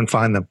 Let's go and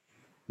find them.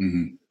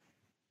 Mm-hmm.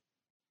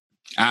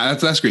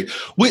 That's great.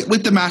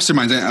 With the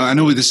masterminds, I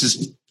know this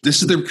is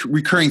the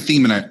recurring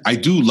theme, and I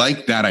do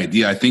like that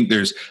idea. I think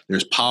there's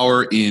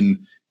power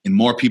in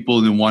more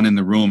people than one in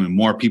the room, and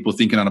more people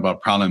thinking out about a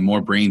problem,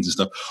 more brains and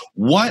stuff.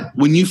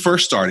 When you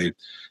first started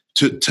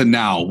to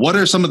now, what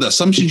are some of the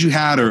assumptions you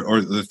had or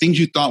the things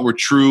you thought were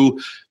true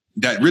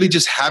that really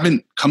just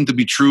haven't come to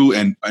be true,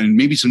 and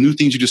maybe some new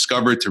things you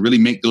discovered to really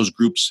make those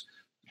groups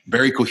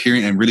very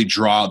coherent and really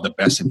draw out the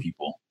best in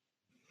people?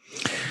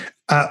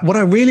 What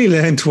I really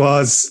learned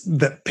was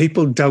that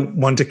people don't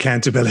want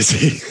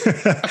accountability.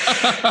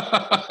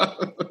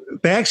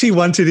 They actually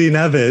want it in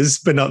others,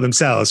 but not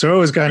themselves. They're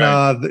always going,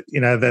 right.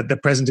 The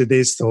president did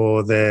this,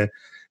 or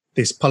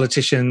this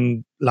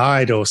politician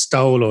lied or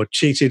stole or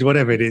cheated,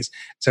 whatever it is.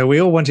 So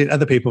we all want it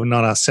other people,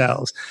 not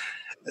ourselves.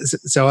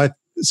 So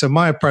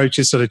my approach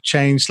is sort of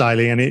changed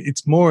slightly, and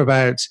it's more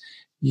about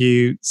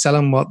you sell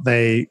them what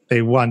they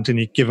want and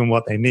you give them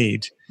what they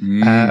need.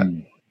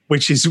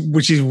 Which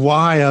is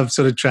why I've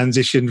sort of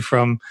transitioned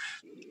from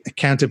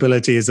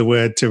accountability as a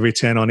word to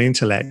return on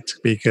intellect,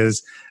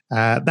 because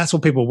that's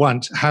what people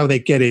want. How they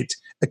get it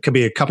can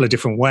be a couple of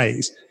different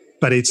ways,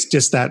 but it's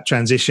just that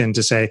transition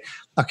to say,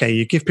 okay,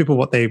 you give people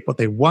what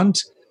they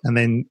want, and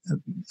then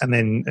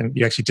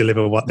you actually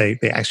deliver what they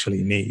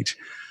actually need.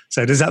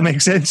 So does that make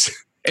sense?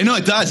 No,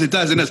 it does. It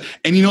does. And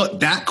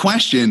that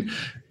question,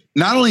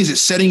 not only is it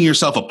setting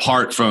yourself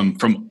apart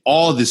from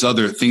all these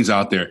other things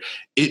out there,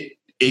 it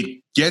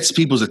gets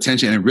people's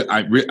attention. And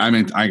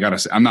I gotta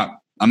say, I'm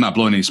not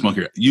blowing any smoke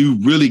here. You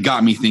really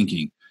got me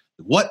thinking,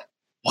 what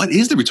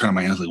is the return on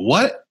my investment? Like,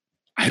 what?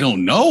 I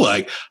don't know.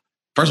 Like,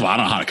 first of all, I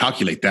don't know how to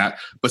calculate that.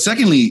 But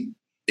secondly,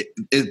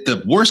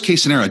 the worst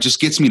case scenario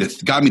just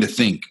got me to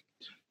think,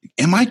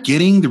 am I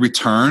getting the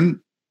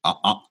return,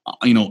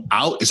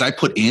 out as I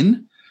put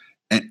in?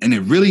 And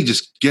it really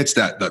just gets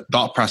the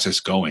thought process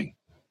going.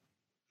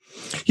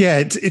 Yeah,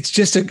 it's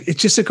just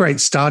a great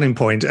starting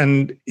point,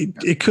 and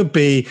it could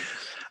be,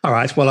 all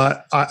right,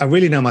 well, I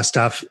really know my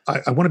stuff.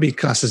 I want to be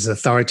classed as an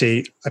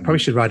authority. I probably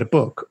should write a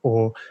book,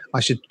 or I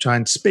should try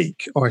and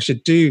speak, or I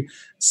should do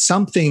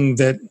something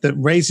that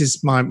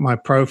raises my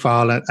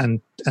profile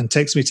and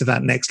takes me to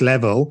that next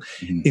level,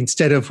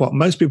 instead of what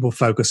most people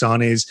focus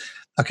on is,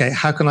 okay,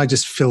 how can I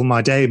just fill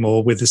my day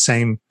more with the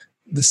same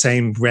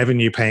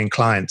revenue paying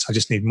clients? I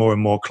just need more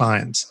and more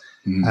clients.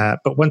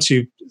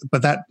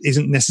 But that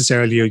isn't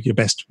necessarily your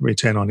best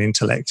return on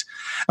intellect.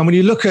 And when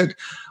you look at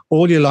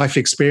all your life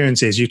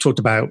experiences, you talked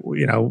about,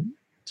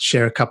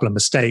 share a couple of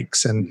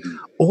mistakes and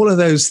all of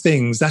those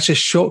things, that's a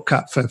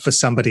shortcut for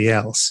somebody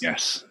else.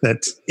 Yes.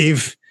 That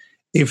if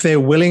they're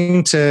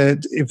willing to,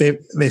 if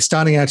they're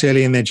starting out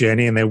early in their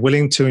journey and they're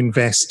willing to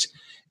invest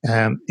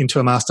into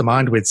a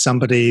mastermind with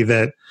somebody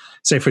that,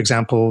 say, for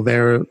example,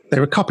 they're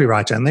a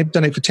copywriter and they've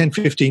done it for 10,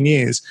 15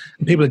 years,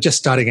 and people are just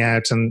starting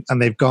out and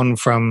they've gone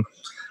from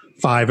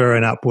Fiverr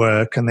and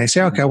Upwork, and they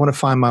say, okay, I want to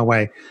find my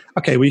way.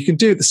 Okay, well, you can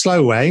do it the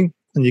slow way,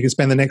 and you can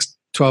spend the next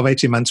 12,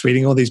 18 months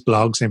reading all these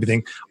blogs and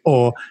everything,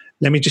 or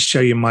let me just show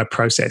you my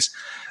process.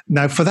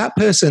 Now, for that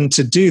person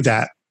to do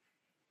that,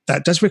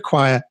 that does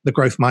require the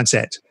growth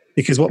mindset,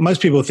 because what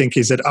most people think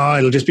is that,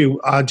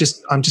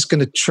 I'm just going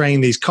to train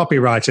these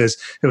copywriters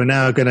who are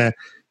now going to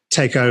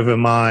take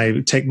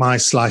my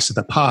slice of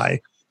the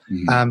pie.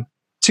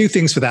 Two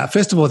things for that.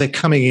 First of all, they're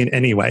coming in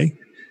anyway,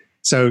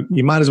 so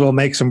you might as well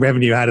make some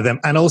revenue out of them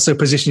and also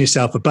position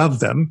yourself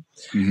above them,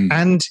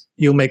 and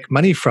you'll make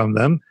money from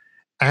them,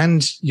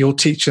 and you'll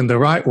teach them the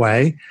right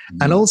way,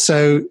 and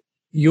also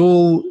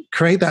you'll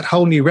create that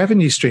whole new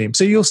revenue stream.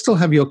 So you'll still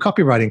have your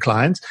copywriting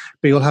clients,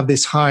 but you'll have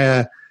this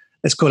higher,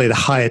 let's call it a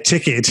higher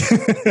ticket,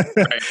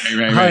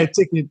 higher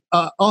ticket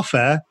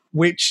offer,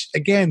 which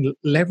again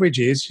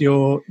leverages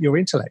your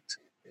intellect.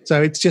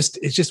 So it's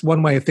just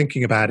one way of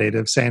thinking about it,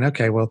 of saying,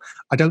 okay, well,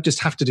 I don't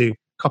just have to do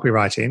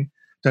copywriting,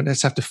 don't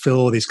just have to fill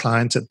all these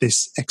clients at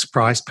this X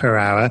price per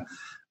hour.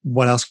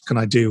 What else can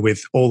I do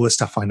with all the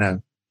stuff I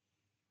know?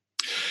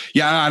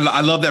 Yeah,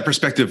 I love that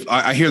perspective.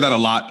 I hear that a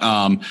lot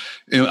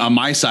on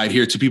my side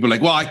here. To people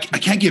like, well, I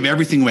can't give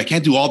everything away. I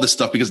can't do all this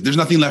stuff because there's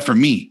nothing left for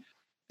me.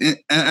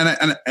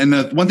 And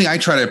the one thing I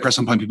try to impress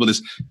upon people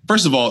is,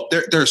 first of all,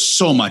 there's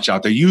so much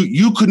out there.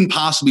 You couldn't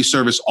possibly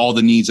service all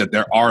the needs that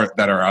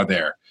are out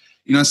there.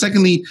 And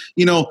secondly,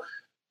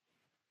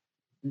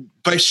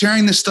 by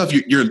sharing this stuff,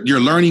 you're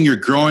learning, you're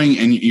growing,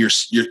 and you're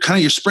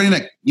spreading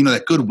that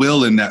that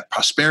goodwill and that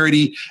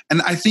prosperity.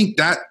 And I think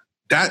that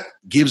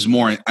gives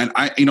more. And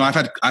I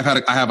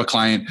have a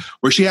client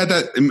where she had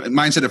that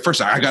mindset at first.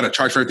 I got to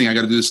charge for everything. I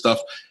got to do this stuff.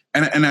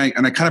 And I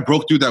kind of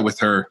broke through that with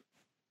her.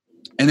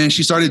 And then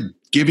she started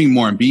giving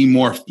more and being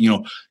more,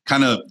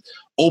 kind of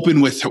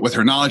open with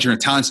her knowledge and her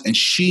talents. And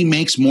she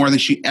makes more than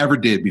she ever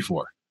did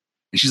before.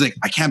 And she's like,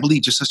 I can't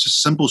believe just such a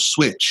simple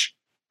switch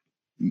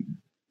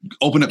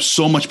opened up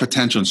so much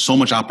potential and so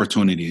much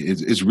opportunity.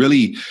 It's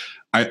really,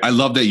 I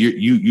love that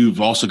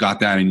you've also got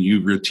that, and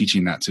you're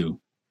teaching that too.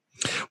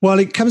 Well,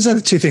 it comes down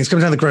to two things. It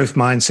comes down to the growth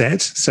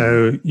mindset.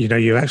 So,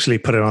 you actually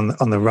put it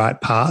on the right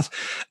path.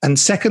 And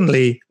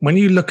secondly, when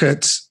you look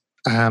at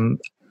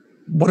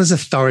what does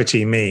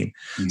authority mean?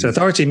 So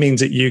authority means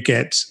that you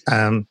get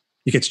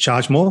to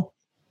charge more.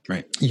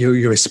 Right.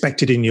 You're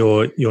respected in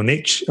your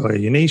niche or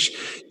your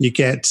niche. You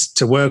get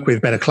to work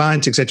with better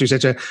clients, et cetera, et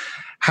cetera.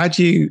 How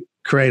do you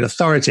create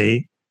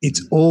authority?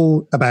 It's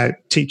all about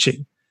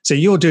teaching. So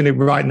you're doing it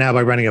right now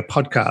by running a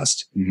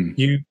podcast.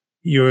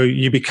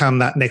 You become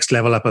that next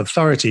level up of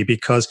authority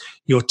because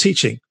you're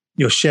teaching,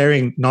 you're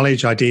sharing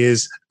knowledge,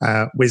 ideas,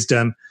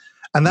 wisdom,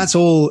 and that's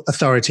all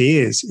authority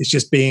is. It's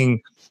just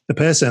being the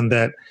person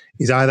that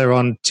is either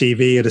on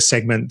TV at a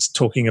segment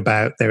talking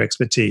about their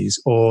expertise,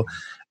 or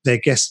their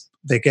guest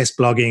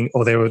blogging,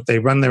 or they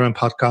run their own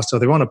podcast, or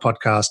they're on a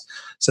podcast.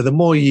 So the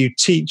more you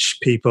teach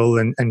people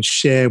and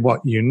share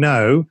what you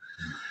know,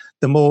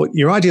 the more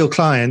your ideal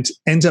client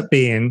ends up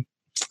being.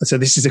 So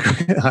this is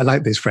I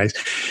like this phrase.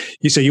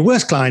 So your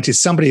worst client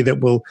is somebody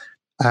that will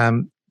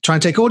try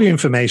and take all your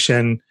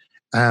information,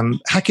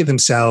 hack it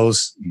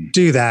themselves,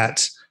 do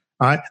that.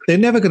 All right, they're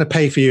never going to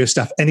pay for your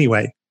stuff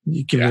anyway.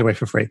 You give it away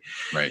for free.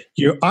 Right.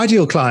 Your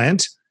ideal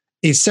client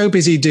is so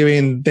busy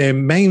doing their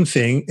main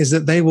thing is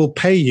that they will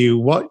pay you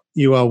what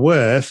you are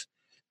worth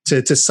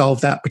to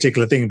solve that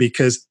particular thing,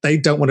 because they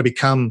don't want to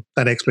become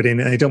that expert in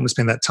it. They don't want to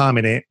spend that time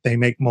in it. They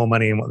make more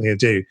money in what they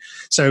do.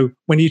 So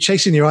when you're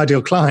chasing your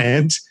ideal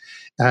client,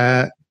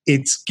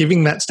 it's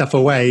giving that stuff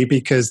away,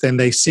 because then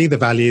they see the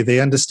value, they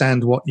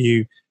understand what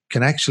you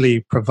can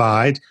actually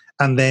provide,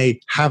 and they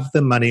have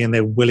the money and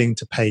they're willing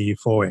to pay you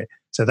for it.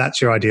 So that's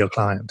your ideal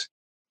client.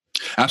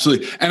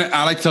 Absolutely. And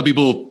I like to tell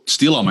people,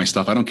 steal all my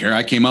stuff. I don't care.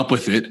 I came up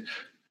with it.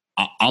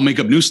 I'll make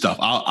up new stuff.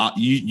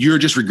 You're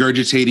just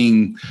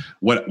regurgitating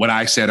what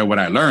I said or what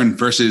I learned,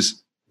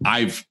 versus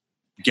I've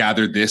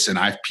gathered this and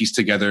I've pieced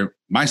together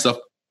my stuff.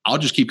 I'll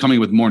just keep coming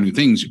with more new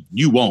things.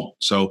 You won't.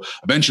 So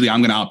eventually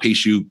I'm going to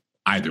outpace you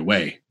either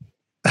way.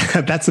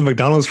 That's the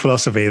McDonald's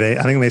philosophy.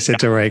 I think they said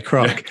to Ray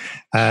Kroc,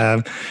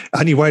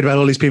 "Aren't you worried about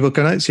all these people?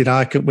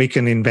 We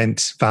can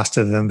invent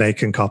faster than they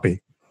can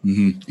copy."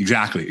 Mm-hmm.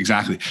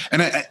 Exactly.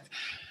 And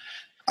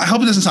I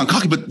hope it doesn't sound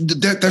cocky, but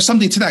there's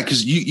something to that,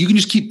 because you can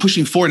just keep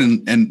pushing forward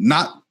and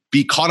not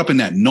be caught up in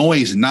that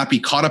noise and not be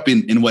caught up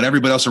in what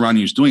everybody else around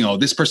you is doing. Oh,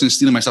 this person is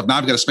stealing my stuff. Now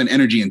I've got to spend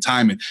energy and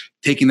time and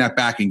taking that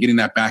back and getting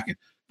that back.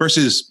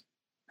 Versus,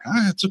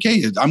 it's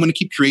okay. I'm going to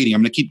keep creating.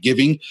 I'm going to keep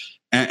giving.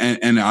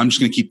 And I'm just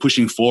going to keep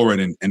pushing forward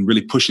and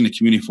really pushing the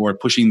community forward,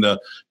 pushing the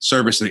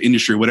service, the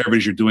industry, whatever it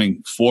is you're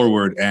doing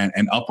forward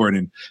and upward,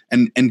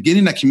 and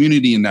getting that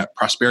community and that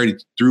prosperity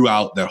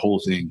throughout that whole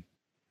thing.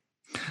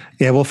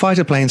 Yeah, well,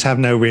 fighter planes have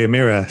no rear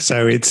mirror,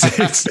 so it's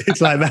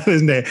like that,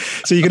 isn't it?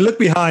 So you can look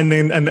behind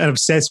and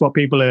obsess what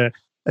people are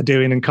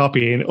doing and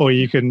copying, or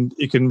you can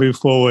move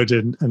forward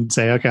and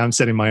say, okay, I'm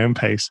setting my own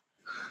pace.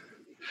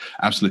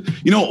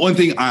 Absolutely. One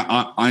thing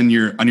on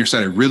your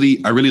side, I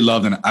really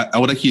loved, and I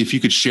would like you, if you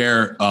could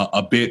share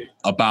a bit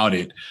about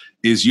it,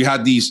 is you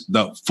had the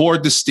 4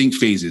 distinct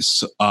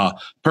phases: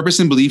 purpose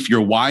and belief,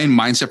 your why and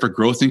mindset for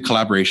growth and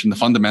collaboration, the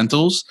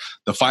fundamentals,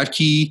 the 5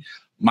 key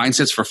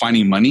mindsets for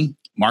finding money,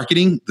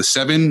 marketing, the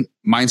 7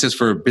 mindsets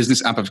for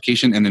business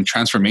amplification, and then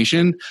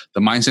transformation,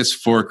 the mindsets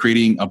for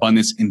creating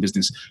abundance in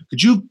business.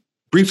 Could you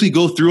briefly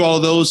go through all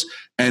of those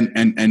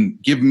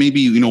and give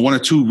maybe 1 or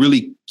 2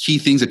 really key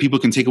things that people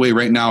can take away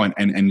right now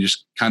and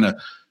just kind of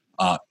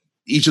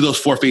each of those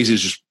 4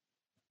 phases just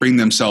bring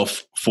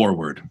themselves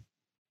forward?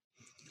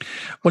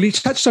 Well, you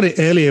touched on it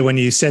earlier when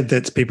you said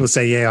that people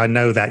say, yeah, I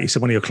know that. You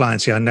said one of your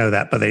clients, yeah, I know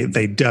that, but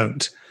they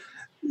don't.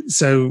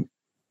 So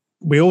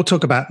we all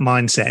talk about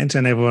mindset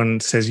and everyone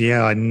says,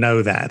 yeah, I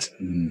know that.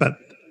 Mm. But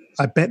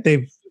I bet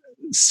they've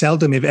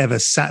seldom, if ever,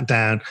 sat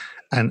down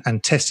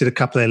and tested a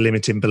couple of their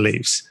limiting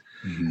beliefs.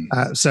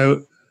 Mm-hmm.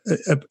 So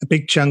a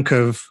big chunk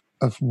of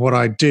what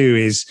I do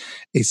is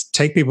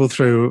take people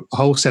through a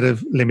whole set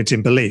of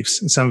limiting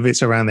beliefs. Some of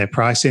it's around their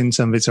pricing,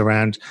 some of it's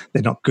around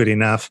they're not good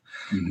enough.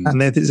 Mm-hmm.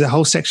 And there's a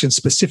whole section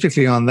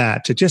specifically on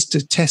that to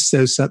test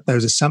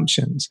those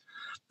assumptions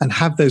and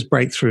have those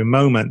breakthrough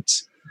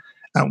moments.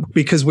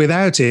 Because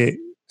without it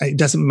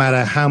doesn't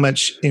matter how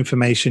much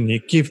information you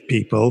give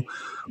people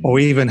or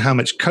even how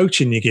much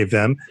coaching you give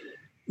them,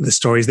 the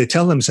stories they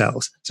tell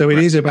themselves. So it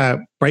is about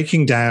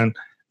breaking down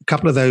a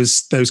couple of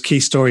those key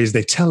stories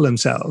they tell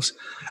themselves.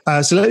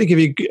 So let me give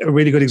you a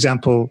really good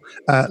example.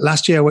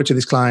 Last year, I worked with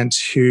this client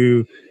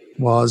who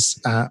was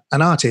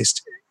an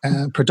artist.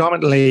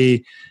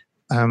 Predominantly,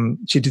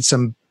 she did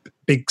some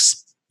big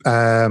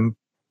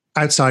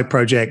outside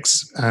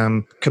projects,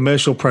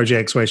 commercial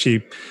projects where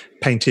she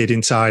painted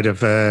inside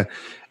of a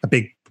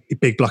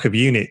big block of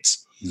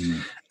units.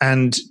 Mm.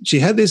 And she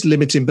had this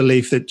limiting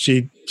belief that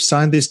she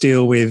signed this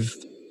deal with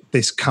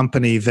this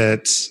company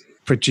that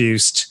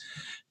produced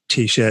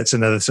T-shirts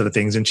and other sort of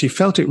things, and she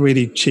felt it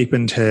really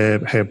cheapened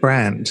her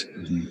brand.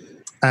 Mm-hmm.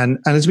 And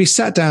as we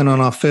sat down on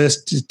our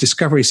first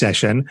discovery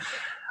session,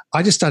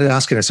 I just started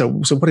asking her, so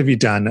what have you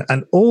done?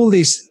 And all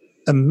these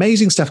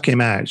amazing stuff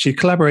came out. She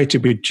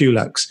collaborated with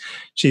Dulux.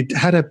 She'd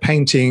had a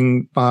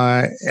painting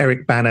by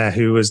Eric Bana,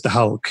 who was the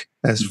Hulk,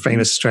 a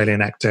famous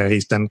Australian actor.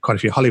 He's done quite a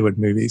few Hollywood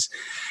movies.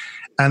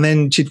 And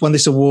then she'd won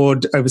this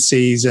award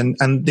overseas, and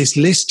this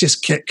list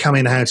just kept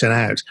coming out and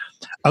out,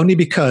 only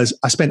because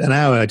I spent an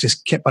hour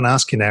just kept on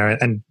asking her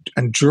and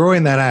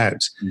drawing that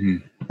out. Mm-hmm.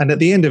 And at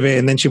the end of it,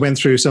 and then she went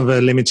through some of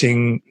her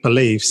limiting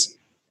beliefs.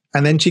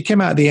 And then she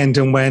came out at the end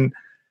and went,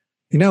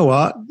 you know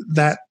what,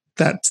 that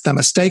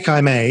mistake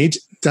I made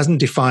doesn't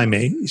define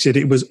me. She said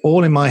it was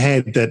all in my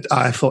head that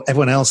I thought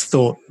everyone else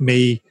thought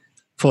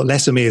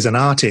less of me as an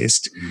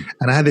artist. Mm.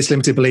 And I had this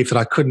limited belief that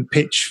I couldn't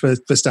pitch for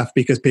stuff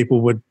because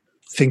people would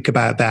think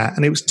about that.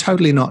 And it was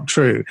totally not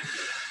true.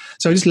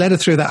 So I just led her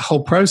through that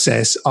whole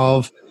process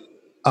of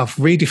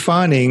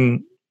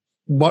redefining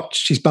what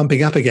she's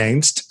bumping up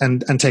against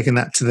and taking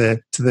that to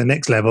the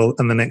next level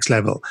and the next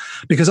level.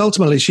 Because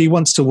ultimately she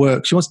wants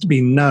to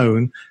be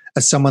known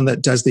as someone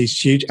that does these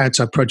huge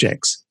outside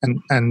projects.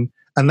 And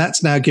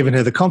that's now given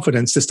her the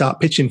confidence to start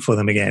pitching for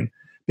them again,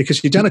 because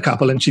she'd done a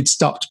couple and she'd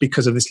stopped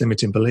because of this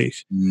limiting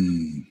belief.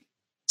 Mm.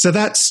 So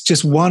that's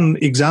just one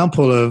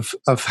example of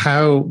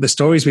how the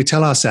stories we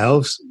tell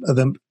ourselves are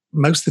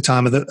most of the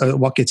time are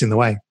what gets in the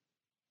way.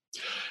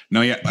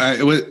 No, yeah.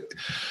 It was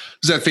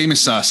that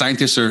famous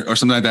scientist or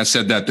something like that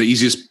said that the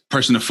easiest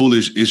person to fool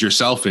is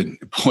yourself. And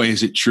boy,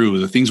 is it true.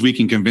 The things we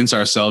can convince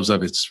ourselves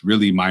of, it's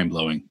really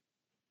mind-blowing.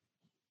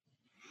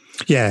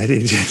 Yeah, it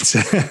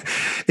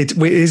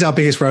is our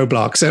biggest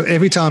roadblock. So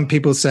every time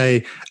people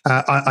say,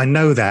 I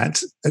know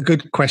that, a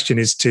good question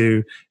is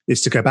to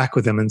go back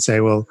with them and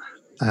say, well,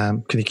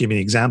 can you give me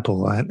an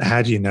example?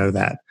 How do you know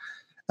that?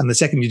 And the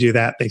second you do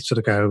that, they sort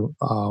of go,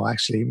 oh,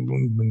 actually,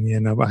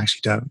 no, I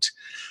actually don't.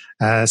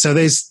 So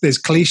there's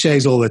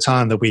cliches all the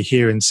time that we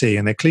hear and see,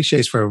 and they're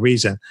cliches for a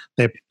reason.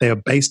 They are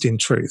based in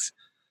truth.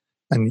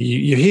 And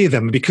you hear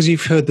them because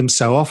you've heard them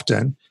so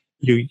often,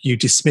 you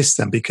dismiss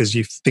them because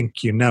you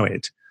think you know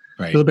it.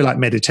 Right. little bit like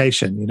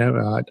meditation. You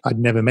know, I'd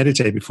never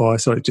meditated before. I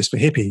thought it just for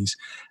hippies.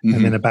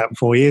 And then about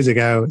 4 years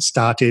ago, it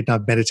started, and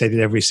I've meditated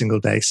every single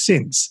day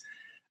since.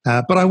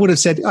 But I would have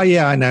said, oh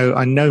yeah, I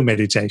know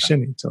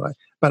meditation. It's all right.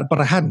 But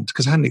I hadn't,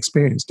 because I hadn't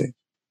experienced it.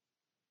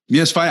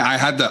 Yes, fine. I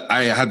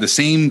had the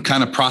same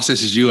kind of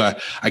process as you.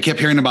 I kept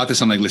hearing about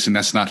this. I'm like, listen,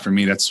 that's not for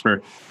me. That's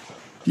for,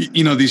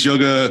 these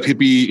yoga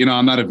hippie,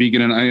 I'm not a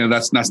vegan, and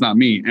that's not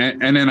me.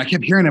 And then I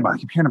kept hearing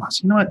about it.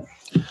 So, you know what?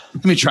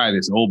 Let me try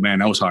this. Oh man,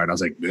 that was hard. I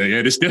was like,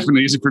 yeah, this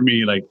definitely isn't for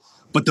me. Like,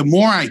 but the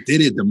more I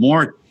did it, the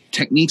more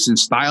techniques and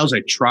styles I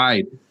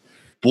tried,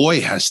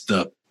 boy,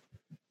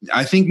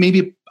 I think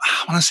maybe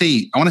I want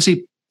to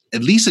say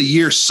at least a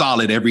year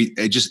solid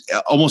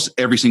almost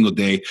every single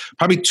day,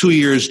 probably 2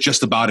 years,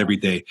 just about every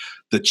day.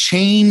 The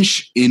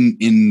change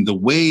in the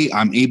way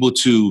I'm able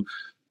to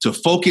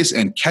focus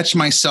and catch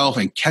myself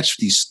and catch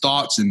these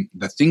thoughts and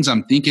the things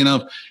I'm thinking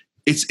of,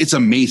 it's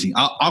amazing.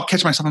 I'll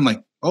catch myself. I'm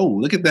like, oh,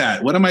 look at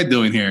that. What am I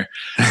doing here?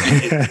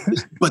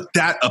 But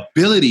that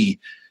ability,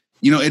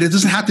 it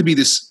doesn't have to be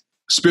this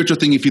spiritual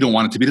thing if you don't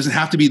want it to be. It doesn't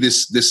have to be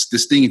this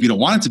thing if you don't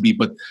want it to be.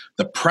 But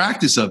the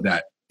practice of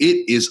that,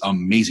 it is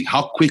amazing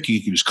how quick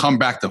you can just come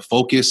back to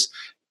focus.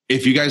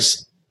 If you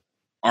guys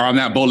are on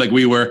that boat like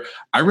we were,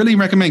 I really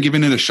recommend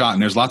giving it a shot.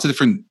 And there's lots of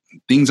different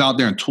things out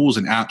there and tools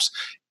and apps.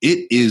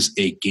 It is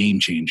a game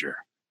changer.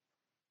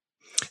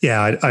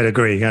 Yeah, I'd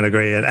agree.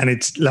 And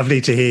it's lovely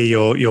to hear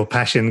your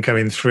passion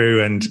coming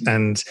through.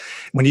 And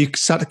when you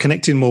start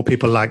connecting more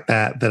people like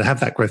that have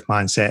that growth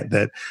mindset,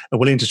 that are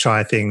willing to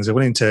try things, are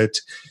willing to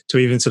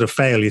even sort of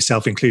fail,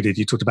 yourself included.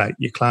 You talked about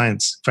your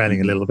clients failing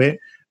a little bit.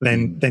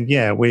 Then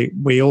yeah,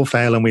 we all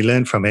fail and we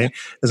learn from it.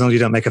 As long as you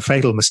don't make a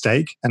fatal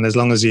mistake, and as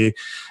long as you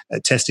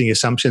testing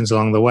assumptions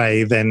along the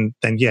way, then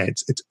yeah,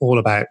 it's all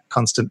about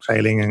constant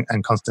failing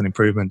and constant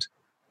improvement.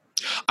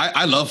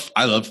 I love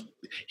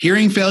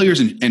hearing failures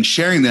and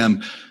sharing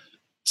them.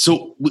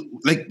 So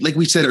like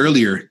we said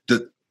earlier,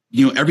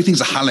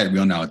 everything's a highlight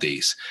reel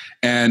nowadays,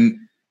 and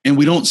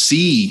we don't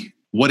see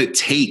what it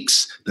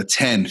takes, the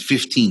 10,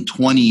 15,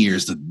 20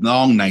 years, the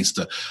long nights,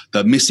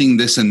 the missing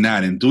this and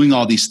that, and doing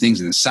all these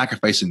things and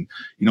sacrificing,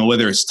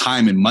 whether it's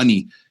time and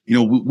money, we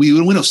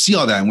don't see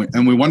all that.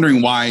 And we're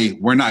wondering why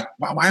am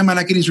I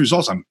not getting these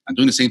results? I'm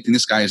doing the same thing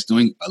this guy is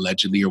doing,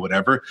 allegedly, or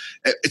whatever.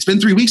 It's been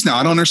 3 weeks now.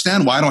 I don't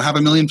understand why I don't have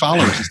 1 million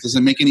followers. This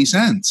doesn't make any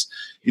sense,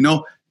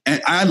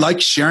 and I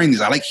like sharing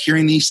these. I like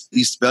hearing these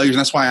failures. And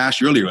that's why I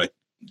asked you earlier, like,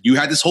 you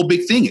had this whole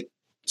big thing. It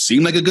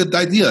seemed like a good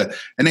idea.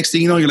 And next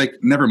thing you know, you're like,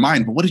 never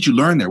mind. But what did you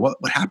learn there? What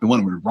happened?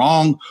 What went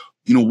wrong?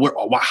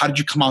 How did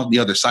you come out on the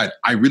other side?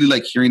 I really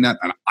like hearing that.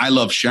 And I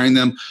love sharing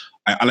them.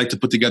 I like to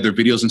put together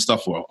videos and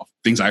stuff for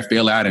things I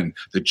fail at and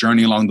the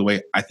journey along the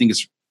way. I think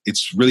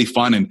it's really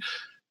fun. And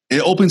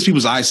it opens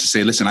people's eyes to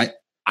say, listen,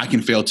 I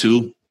can fail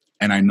too.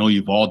 And I know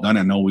you've all done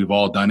it. I know we've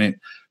all done it.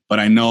 But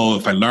I know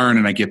if I learn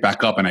and I get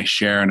back up and I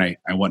share and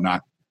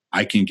whatnot,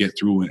 I can get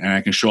through and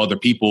I can show other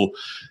people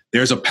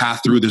there's a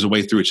path through, there's a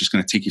way through. It's just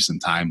going to take you some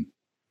time.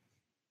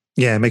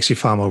 Yeah, it makes you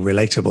far more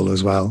relatable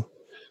as well.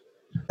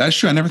 That's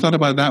true. I never thought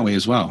about it that way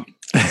as well.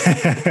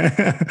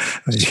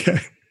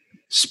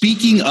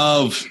 Speaking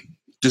of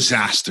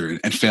disaster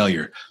and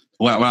failure,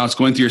 when I was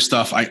going through your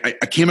stuff, I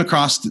came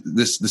across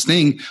this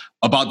thing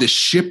about this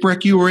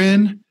shipwreck you were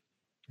in.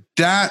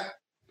 That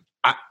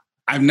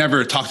I've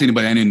never talked to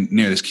anybody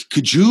near this.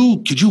 Could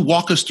you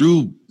walk us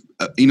through,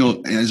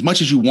 as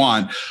much as you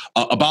want,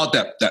 about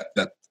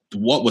that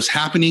what was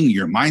happening,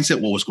 your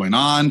mindset, what was going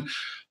on,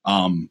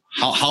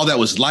 how that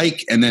was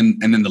like, and then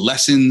the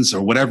lessons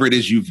or whatever it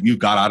is you've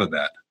got out of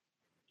that.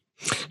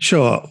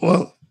 Sure.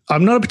 Well,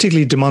 I'm not a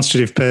particularly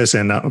demonstrative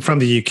person. I'm from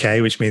the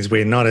UK, which means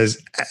we're not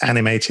as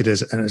animated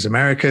as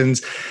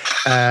Americans.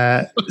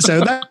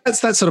 So that's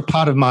sort of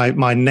part of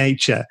my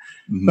nature.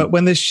 Mm-hmm. But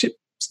when the ship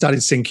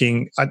started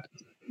sinking,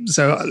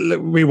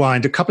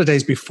 rewind, a couple of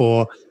days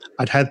before,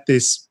 I'd had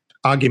this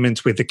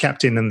argument with the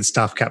captain and the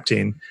staff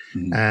captain,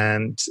 mm-hmm.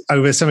 and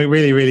over something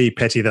really, really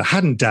petty that I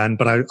hadn't done,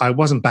 but I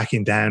wasn't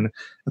backing down.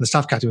 And the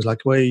staff captain was like,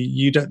 well,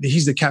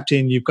 he's the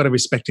captain, you've got to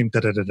respect him,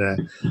 da-da-da-da.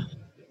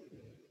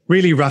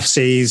 Really rough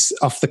seas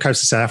off the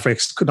coast of South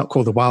Africa. Could not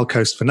call the wild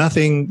coast for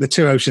nothing. The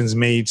two oceans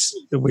meet.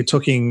 We're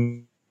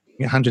talking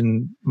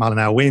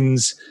 100-mile-an-hour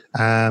winds,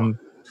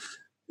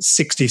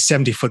 60,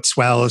 70-foot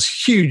swells,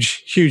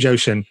 huge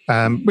ocean,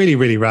 really,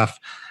 really rough.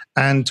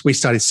 And we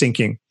started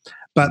sinking.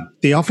 But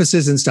the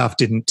officers and staff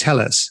didn't tell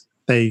us.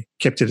 They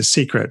kept it a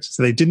secret.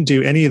 So they didn't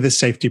do any of the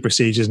safety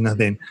procedures,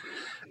 nothing.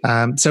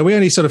 So we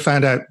only sort of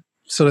found out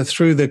sort of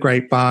through the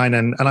grapevine.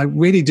 And I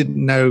really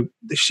didn't know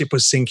the ship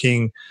was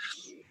sinking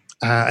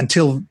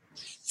until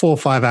 4 or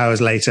 5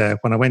 hours later,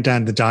 when I went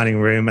down to the dining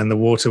room and the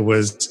water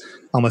was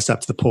almost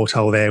up to the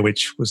porthole there,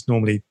 which was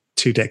normally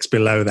 2 decks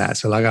below that.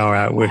 So like, all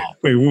right,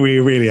 we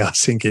really are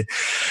sinking.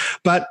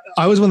 But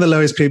I was one of the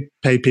lowest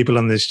paid people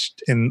on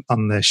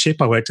the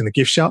ship. I worked in the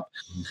gift shop.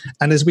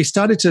 And as we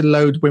started to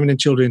load women and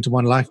children into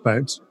one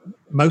lifeboat,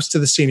 most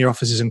of the senior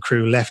officers and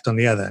crew left on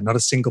the other, not a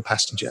single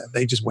passenger.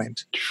 They just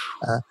went.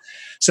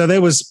 So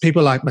there was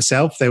people like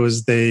myself. There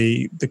was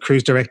the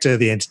cruise director,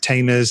 the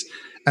entertainers,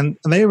 and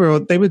they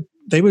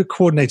were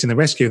coordinating the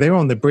rescue. They were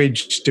on the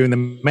bridge doing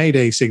the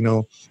Mayday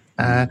signal.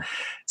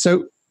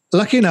 So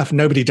lucky enough,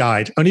 nobody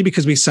died, only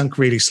because we sunk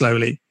really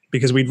slowly,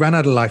 because we'd run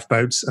out of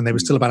lifeboats and there were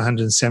still about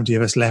 170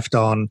 of us left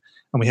on,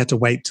 and we had to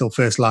wait till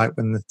first light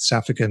when the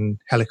South African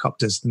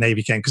helicopters, the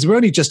Navy came, because we're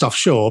only just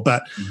offshore,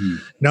 but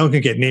no one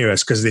could get near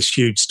us because of this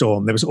huge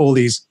storm. There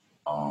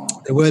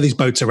were these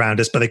boats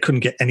around us, but they couldn't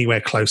get anywhere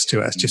close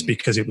to us just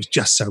because it was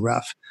just so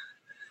rough.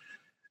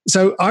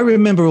 So I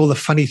remember all the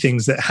funny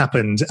things that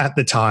happened at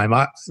the time.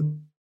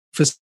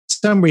 For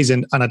some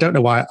reason, and I don't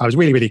know why, I was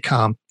really, really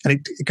calm. And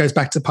it goes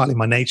back to partly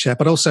my nature,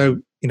 but also,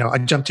 I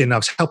jumped in and I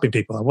was helping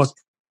people. It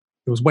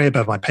was way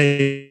above my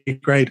pay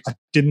grade. I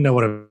didn't know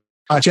it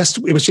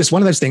was just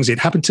one of those things. It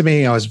happened to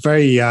me. I was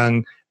very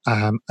young.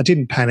 I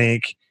didn't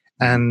panic.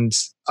 And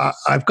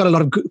I've got a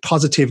lot of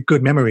positive,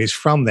 good memories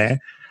from there.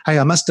 Hey,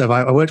 I must have.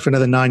 I worked for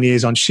another 9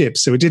 years on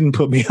ships, so it didn't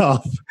put me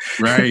off.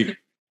 Right.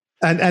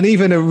 And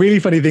even a really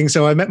funny thing.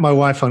 So I met my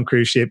wife on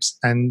cruise ships,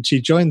 and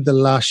she joined the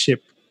last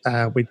ship.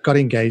 We got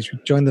engaged. We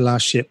joined the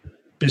last ship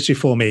just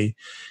before me,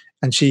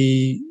 and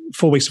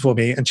 4 weeks before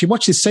me, and she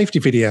watched this safety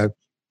video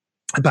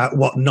about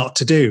what not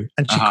to do.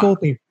 And she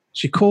called me.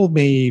 She called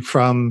me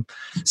from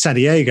San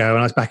Diego, and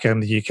I was back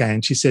home in the UK.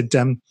 And she said,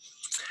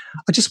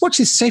 I just watched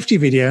this safety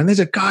video, and there's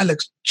a guy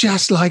looks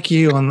just like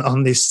you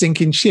on this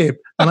sinking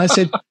ship. And I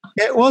said,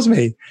 yeah, it was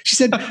me. She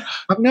said,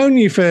 I've known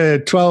you for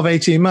 12,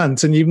 18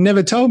 months, and you've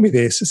never told me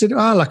this. I said,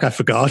 like I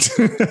forgot.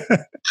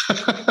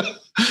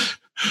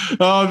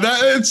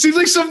 It seems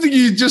like something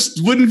you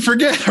just wouldn't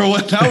forget or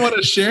would not want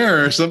to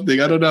share or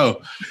something. I don't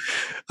know.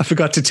 I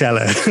forgot to tell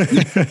her.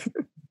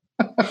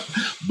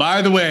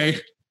 By the way.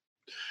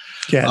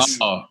 Yes.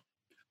 But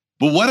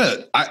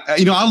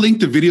I'll link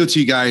the video to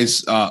you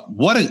guys.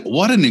 What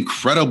an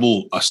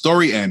incredible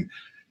story. And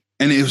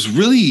it was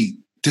really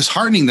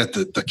disheartening that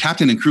the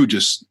captain and crew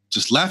just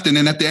left. And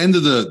then at the end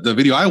of the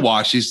video I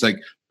watched, he's like,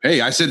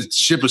 hey, I said the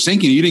ship was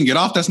sinking. You didn't get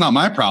off. That's not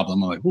my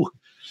problem. I'm like, ooh,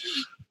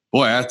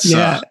 boy, that's...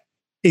 Yeah,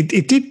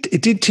 it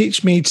did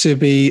teach me to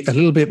be a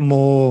little bit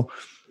more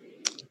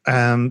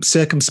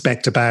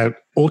circumspect about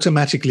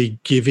automatically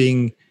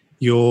giving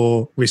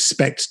your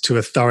respect to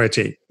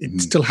authority. It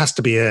still has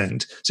to be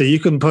earned. So you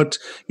can put,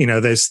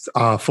 there's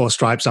 4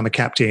 stripes, I'm a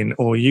captain,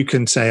 or you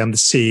can say I'm the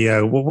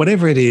CEO,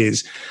 whatever it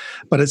is.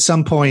 But at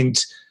some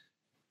point,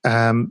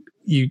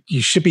 you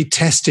should be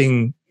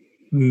testing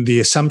the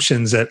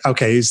assumptions that,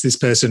 okay, is this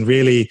person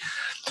really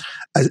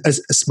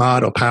as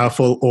smart or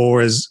powerful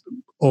or as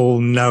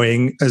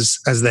all-knowing as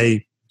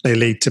they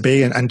lead to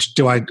be? And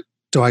do I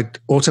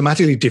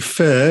automatically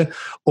defer,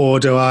 or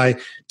do I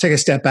take a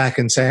step back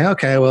and say,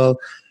 okay, well,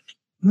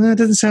 that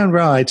doesn't sound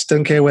right.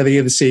 Don't care whether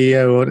you're the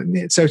CEO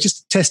or so.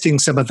 Just testing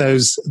some of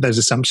those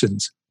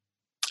assumptions.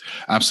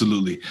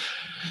 Absolutely,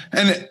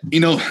 and I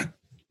don't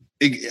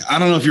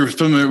know if you're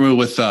familiar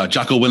with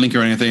Jocko Willink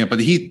or anything,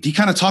 but he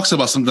kind of talks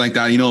about something like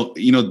that.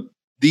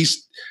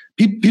 These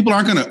people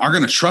aren't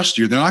gonna trust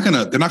you. They're not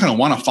gonna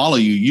want to follow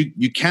you.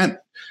 You can't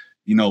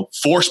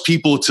force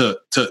people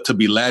to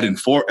be led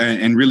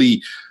and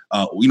really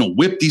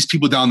whip these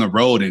people down the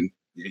road. And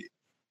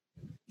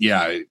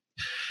yeah.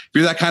 If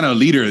you're that kind of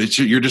leader,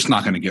 you're just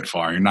not going to get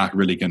far. You're not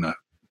really going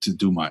to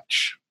do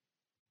much.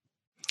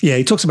 Yeah,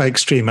 he talks about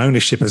extreme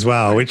ownership as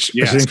well, which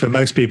I think for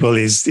most people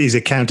is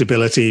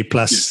accountability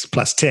plus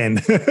 10.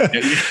 I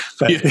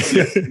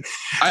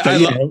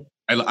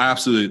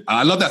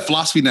love that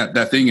philosophy,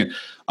 that thing.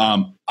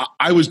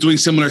 I was doing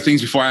similar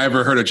things before I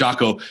ever heard of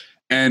Jocko,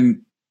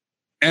 and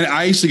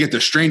I used to get the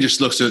strangest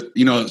looks at,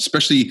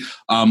 especially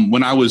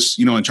when I was,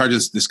 in charge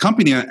of this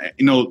company,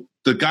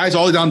 the guys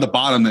all the way down the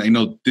bottom,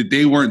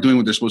 they weren't doing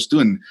what they're supposed to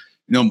do. And,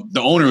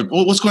 the owner,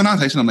 what's going on,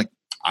 Tyson? I'm like,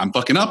 I'm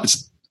fucking up.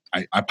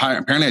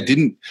 Apparently I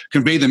didn't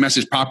convey the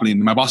message properly.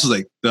 And my boss was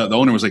like, the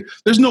owner was like,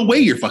 there's no way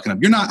you're fucking up.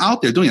 You're not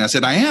out there doing it. I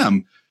said, I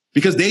am,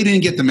 because they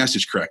didn't get the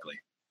message correctly.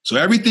 So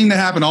everything that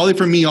happened, all the way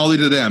from me, all the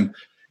way to them,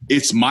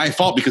 it's my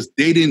fault because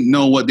they didn't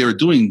know what they were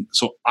doing.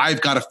 So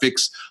I've got to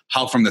fix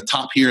how from the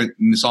top here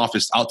in this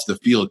office out to the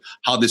field,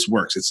 how this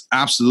works. It's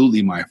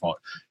absolutely my fault.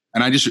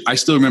 And I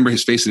still remember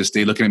his face to this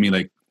day looking at me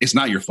like, it's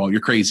not your fault.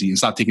 You're crazy, and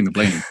stop taking the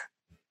blame.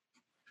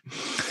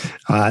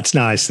 That's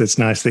nice. That's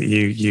nice that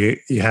you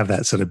have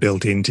that sort of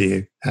built into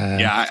you.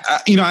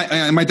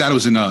 My dad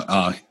was in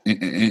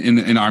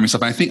the army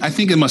stuff. I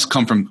think it must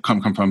come from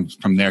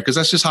there, because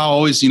that's just how I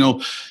always,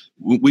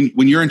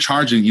 when you're in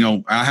charge,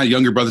 and I had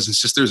younger brothers and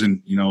sisters,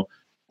 and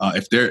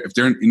if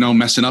they're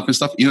messing up and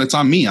stuff, it's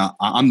on me.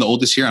 I'm the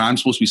oldest here, and I'm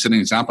supposed to be setting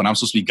an example, and I'm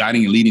supposed to be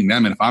guiding and leading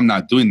them. And if I'm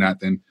not doing that,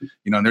 then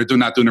they're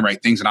not doing the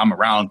right things, and I'm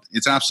around.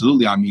 It's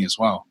absolutely on me as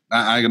well.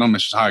 I don't know,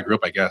 that's just how I grew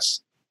up, I guess.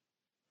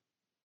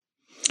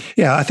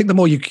 Yeah, I think the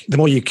more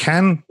you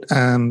can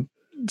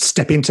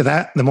step into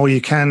that, the more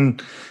you can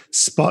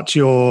spot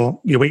your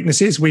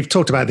weaknesses. We've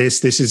talked about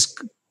this. This has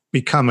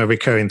become a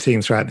recurring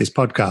theme throughout this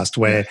podcast,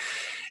 where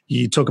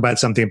you talk about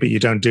something, but you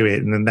don't do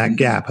it. And then that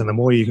gap, and the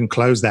more you can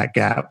close that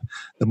gap,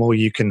 the more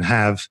you can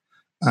have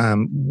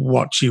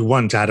what you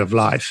want out of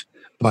life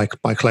by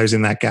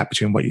closing that gap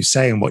between what you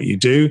say and what you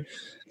do.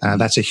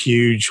 That's a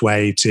huge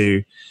way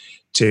to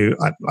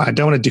I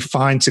don't want to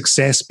define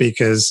success,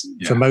 because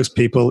for most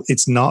people,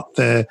 it's not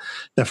the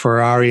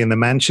Ferrari and the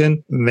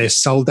mansion, and they're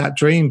sold that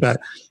dream.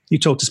 But you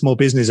talk to small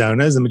business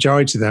owners, the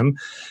majority of them,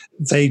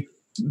 they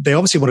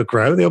obviously want to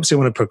grow, they obviously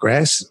want to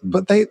progress,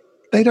 but they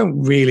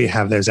don't really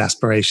have those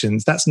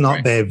aspirations. That's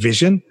not their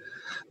vision.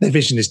 Their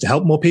vision is to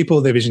help more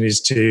people. Their vision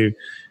is to,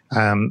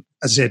 as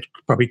I said,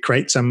 probably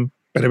create some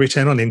better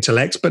return on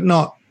intellect, but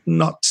not.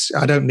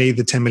 I don't need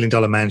the $10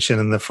 million mansion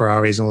and the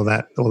Ferraris and all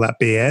that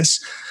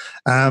BS.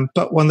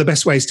 But one of the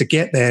best ways to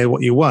get there,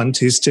 what you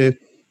want, is to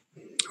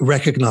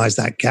recognize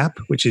that gap,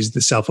 which is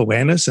the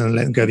self-awareness, and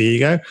letting go of the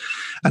ego,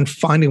 and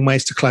finding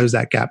ways to close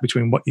that gap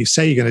between what you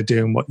say you're going to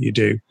do and what you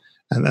do.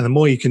 And the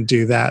more you can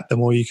do that, the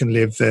more you can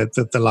live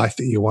the life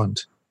that you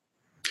want.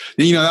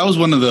 That was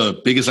one of the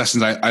biggest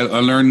lessons I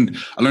learned.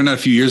 I learned that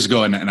a few years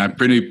ago, and I'm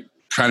pretty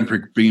trying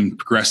to be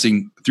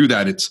progressing through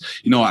that. It's,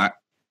 I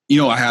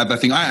have that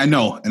thing, I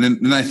know. And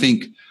then I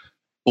think,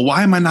 well,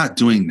 why am I not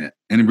doing that?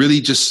 And really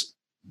just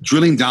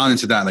drilling down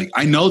into that. Like,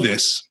 I know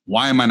this,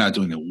 why am I not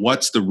doing it?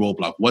 What's the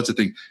roadblock? What's the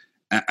thing?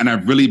 And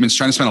I've really been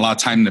trying to spend a lot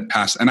of time in the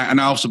past. And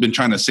I also been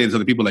trying to say to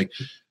other people, like,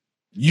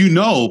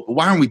 but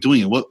why aren't we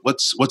doing it?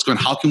 What's going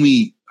on? How can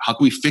we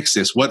fix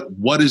this?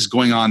 What is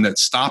going on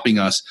that's stopping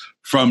us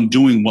from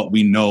doing what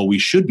we know we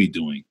should be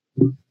doing?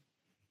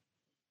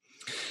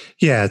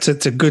 Yeah, it's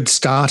a good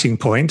starting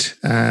point.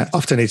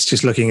 Often it's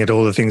just looking at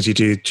all the things you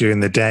do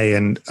during the day.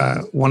 And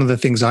one of the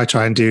things I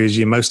try and do is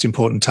your most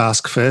important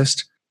task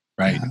first.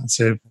 Right.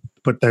 So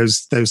put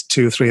those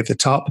 2 or 3 at the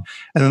top,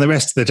 and then the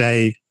rest of the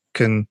day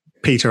can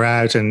peter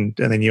out, and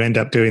then you end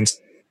up doing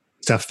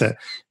stuff that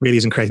really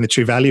isn't creating the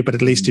true value. But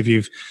at least if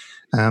you've,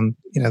 the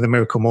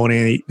miracle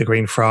morning, eat the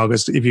green frog,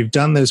 if you've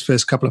done those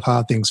first couple of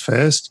hard things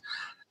first,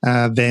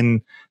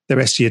 then the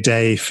rest of your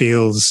day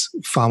feels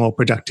far more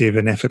productive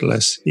and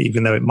effortless,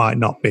 even though it might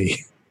not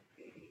be.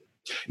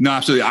 No,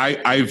 absolutely.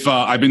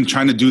 I've been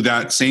trying to do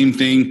that same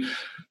thing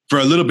for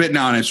a little bit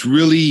now, and it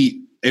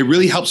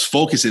really helps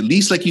focus. At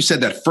least, like you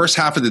said, that first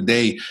half of the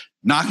day,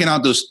 knocking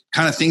out those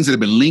kind of things that have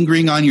been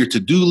lingering on your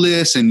to-do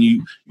list, and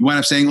you wind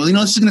up saying, well,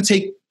 this is going to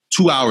take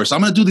 2 hours. So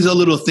I'm going to do these other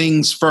little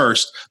things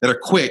first that are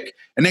quick.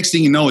 And next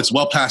thing you know, it's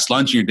well past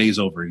lunch and your day's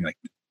over. And you're like,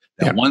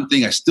 that one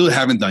thing I still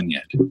haven't done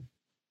yet.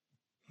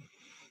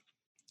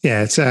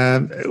 Yeah, it's.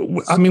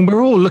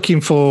 We're all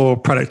looking for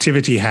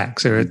productivity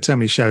hacks. There are so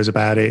many shows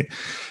about it.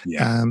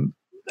 Yeah.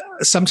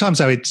 Sometimes,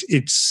 though,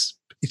 it's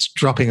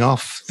dropping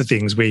off the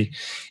things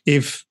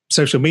if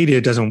social media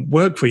doesn't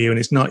work for you and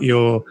it's not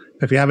your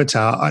perfect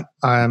avatar.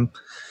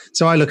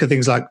 So I look at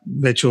things like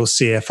virtual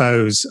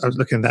CFOs. I was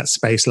looking at that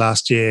space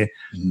last year,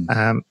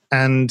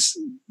 and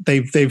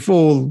they've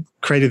all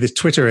created this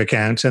Twitter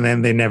account, and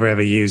then they never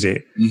ever use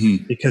it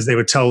because they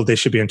were told they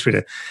should be on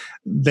Twitter.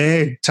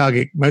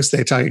 Most of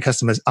their target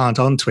customers aren't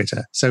on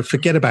Twitter, so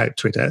forget about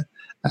Twitter.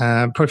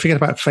 Probably forget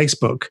about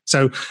Facebook.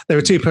 So there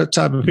are two types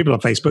of people on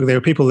Facebook. There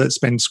are people that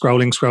spend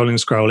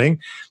scrolling,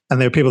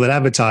 and there are people that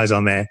advertise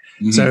on there.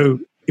 So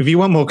if you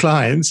want more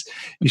clients,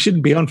 you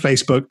shouldn't be on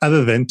Facebook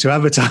other than to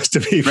advertise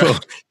to people.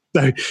 Right.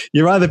 So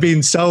you're either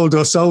being sold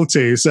or sold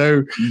to.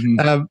 So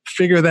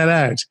figure that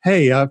out.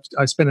 Hey, I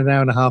spent an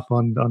hour and a half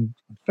on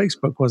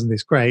Facebook. Wasn't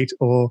this great?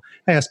 Or,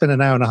 hey, I spent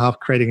an hour and a half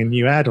creating a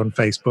new ad on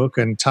Facebook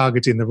and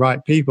targeting the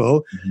right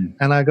people,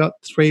 and I got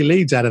 3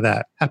 leads out of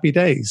that. Happy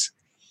days.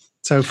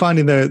 So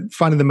finding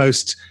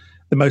the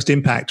most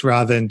impact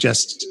rather than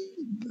just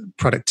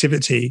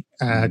productivity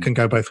can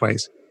go both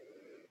ways.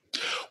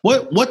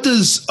 What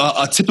does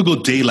a typical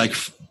day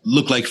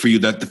look like for you?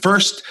 That the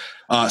first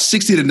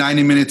 60 to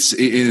 90 minutes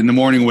in the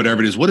morning,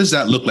 whatever it is, what does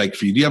that look like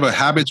for you? Do you have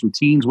habits,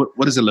 routines? What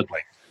does it look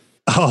like?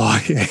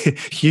 Oh, yeah,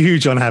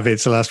 huge on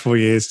habits the last 4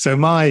 years. So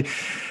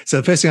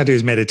the first thing I do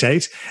is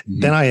meditate.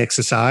 Then I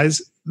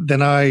exercise.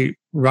 Then I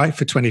write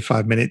for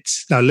 25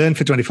 minutes. No, learn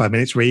for 25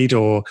 minutes, read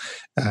or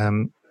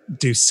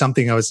do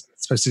something I was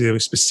supposed to do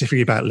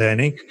specifically about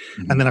learning.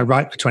 And then I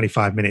write for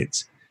 25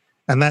 minutes.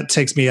 And that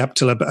takes me up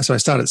till so I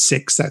start at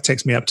 6. That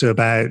takes me up to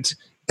about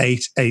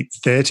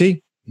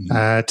 8:30.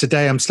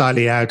 Today I'm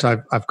slightly out.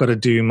 I've got to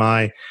do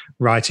my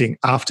writing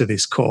after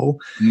this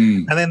call,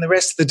 and then the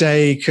rest of the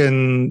day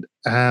can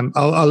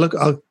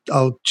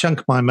I'll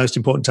chunk my most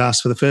important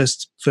tasks for the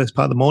first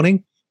part of the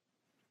morning,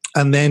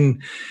 and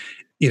then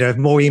if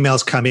more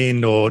emails come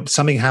in or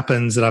something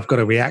happens that I've got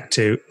to react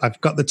to, I've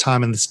got the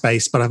time and the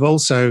space, but I've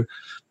also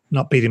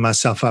not beating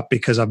myself up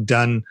because I've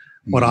done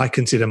what I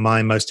consider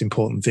my most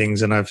important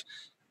things, and I've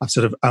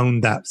sort of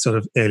owned that sort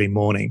of early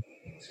morning.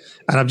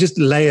 And I've just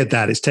layered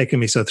that. It's taken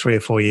me sort of 3 or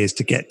 4 years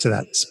to get to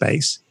that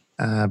space.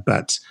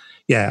 But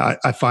yeah,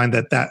 I find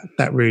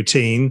that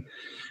routine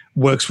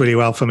works really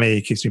well for me.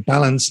 It keeps me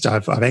balanced.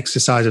 I've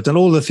exercised. I've done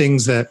all the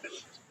things that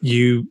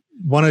you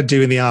want to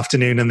do in the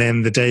afternoon, and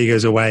then the day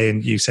goes away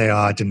and you say,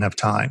 I didn't have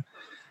time.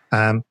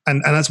 And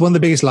that's one of the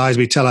biggest lies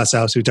we tell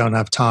ourselves we don't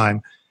have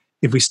time.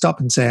 If we stop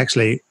and say,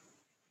 actually,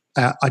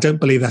 I don't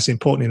believe that's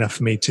important enough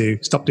for me to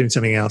stop doing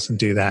something else and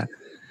do that.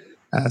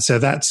 So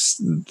that's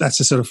the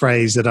sort of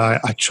phrase that I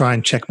try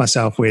and check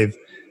myself with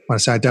when I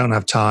say I don't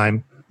have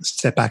time.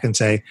 step back and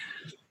say,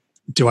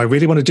 do I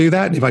really want to do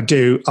that? And if I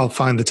do, I'll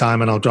find the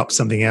time and I'll drop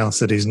something else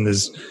that isn't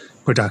as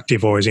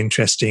productive or as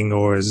interesting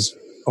or as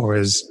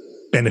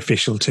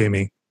beneficial to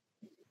me.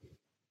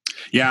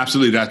 Yeah,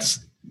 absolutely.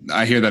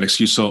 I hear that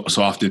excuse so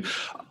often.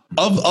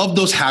 Of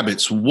those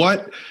habits,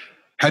 what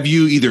have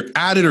you either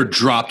added or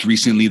dropped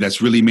recently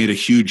that's really made a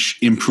huge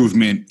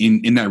improvement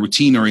in that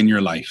routine or in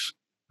your life?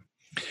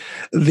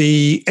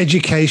 The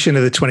education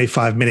of the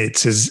 25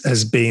 minutes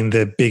has been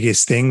the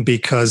biggest thing,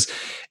 because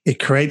it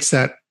creates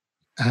that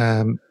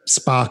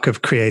spark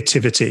of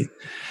creativity.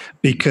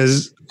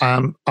 Because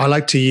I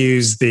like to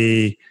use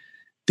the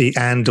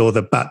and or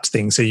the but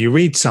thing. So you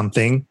read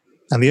something,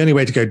 and the only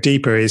way to go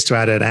deeper is to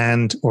add an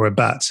and or a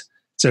but.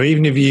 So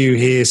even if you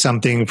hear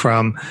something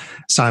from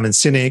Simon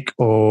Sinek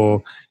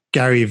or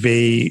Gary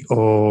Vee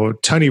or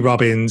Tony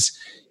Robbins,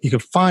 you can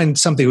find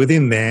something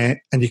within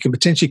there, and you can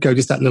potentially go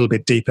just that little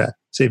bit deeper.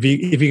 So if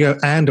you go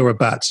and or a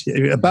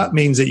but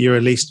means that you're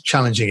at least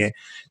challenging it.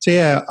 So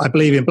yeah, I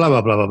believe in blah,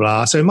 blah, blah, blah,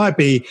 blah. So it might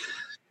be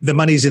the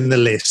money's in the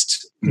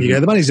list. You go,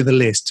 the money's in the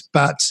list,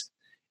 but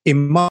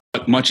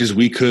much as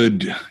we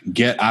could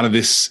get out of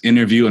this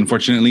interview,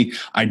 unfortunately,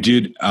 I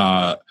did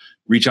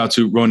reach out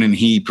to Ronan.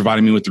 He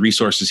provided me with the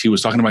resources he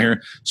was talking about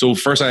here. So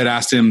first I had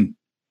asked him,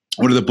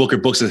 what are the book or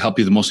books that help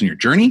you the most in your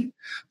journey?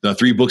 The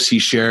 3 books he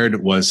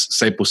shared was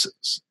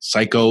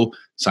Psycho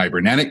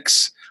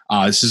Cybernetics.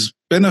 This has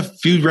been a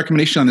few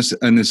recommendations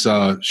on this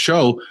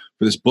show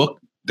for this book.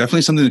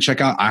 Definitely something to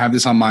check out. I have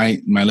this on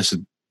my list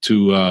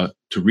to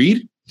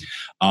read.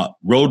 The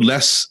Road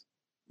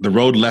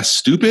Less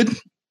Stupid.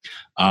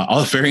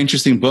 A very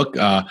interesting book.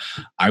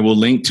 I will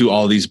link to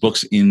all these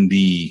books in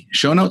the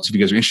show notes if you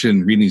guys are interested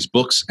in reading these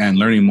books and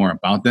learning more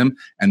about them.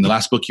 And the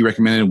last book he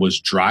recommended was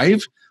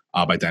Drive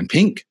by Dan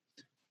Pink.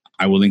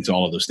 I will link to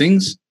all of those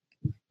things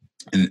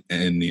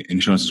in the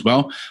show notes as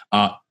well.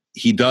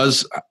 He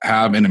does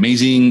have an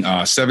amazing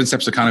 7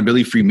 Steps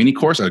Accountability free mini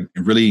course. I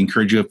really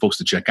encourage you folks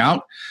to check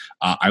out.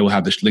 I will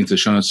have the link to the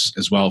show notes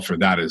as well for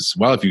that as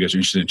well, if you guys are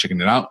interested in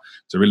checking it out.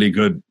 It's a really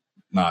good,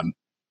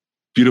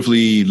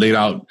 beautifully laid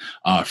out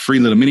free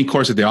little mini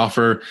course that they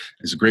offer.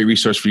 It's a great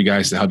resource for you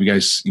guys to help you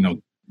guys,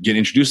 get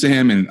introduced to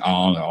him and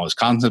all his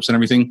concepts and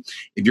everything.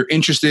 If you're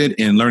interested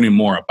in learning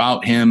more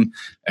about him,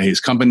 his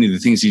company, the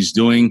things he's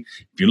doing,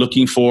 if you're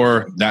looking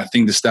for that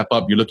thing to step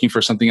up, you're looking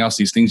for something else,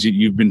 these things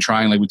you've been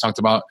trying, like we talked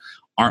about,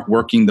 aren't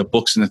working, the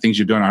books and the things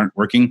you're doing aren't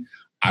working,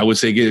 I would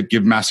say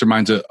give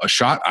Masterminds a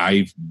shot.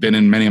 I've been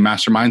in many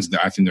Masterminds.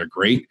 I think they're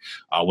great.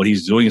 What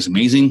he's doing is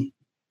amazing.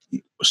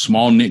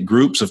 Small knit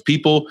groups of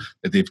people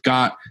that they've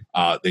got.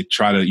 They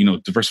try to,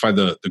 diversify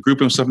the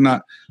group and stuff and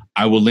that.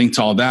 I will link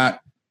to all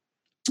that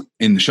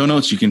in the show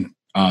notes. You can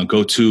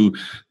go to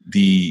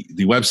the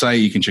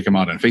website. You can check him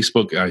out on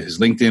Facebook, his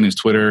LinkedIn, his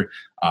Twitter,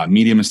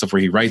 Medium and stuff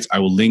where he writes. I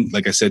will link,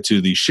 like I said, to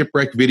the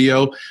shipwreck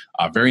video.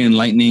 Very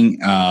enlightening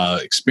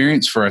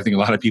experience for, I think, a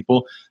lot of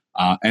people.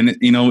 And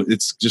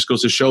it just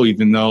goes to show,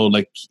 even though,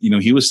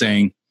 he was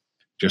saying,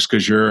 just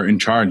because you're in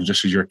charge,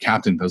 just because you're a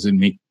captain doesn't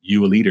make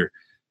you a leader.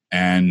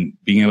 And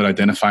being able to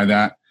identify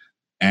that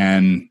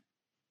and,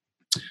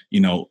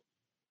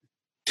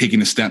 taking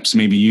the steps,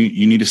 maybe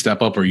you need to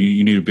step up, or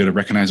you need to be able to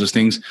recognize those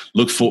things.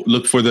 Look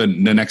for the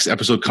next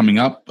episode coming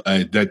up,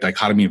 that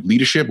dichotomy of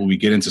leadership, where we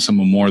get into some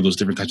more of those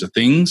different types of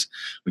things.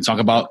 We talk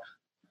about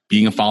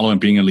being a follower and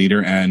being a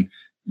leader, and,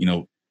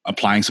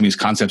 applying some of these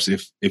concepts.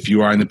 If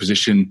you are in the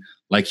position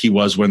like he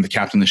was when the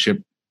captain of the ship,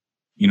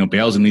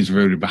 bails and leaves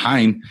everybody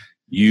behind,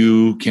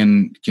 you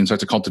can start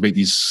to cultivate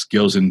these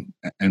skills and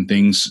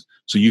things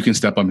so you can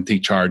step up and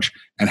take charge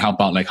and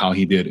help out, like how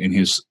he did in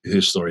his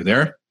story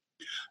there.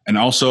 And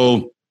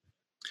also,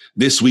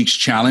 this week's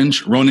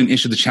challenge, Ronan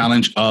issued the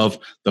challenge of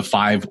the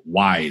 5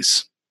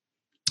 whys.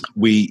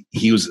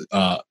 He was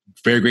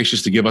very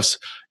gracious to give us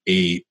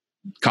a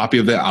copy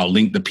of that. I'll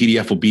link, the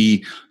PDF will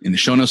be in the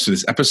show notes to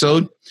this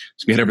episode.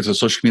 So if you head over to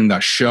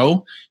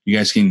socialcommunity.show, you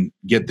guys can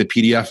get the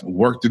PDF,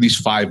 work through these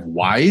 5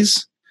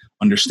 whys,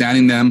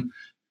 understanding them,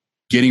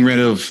 getting rid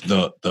of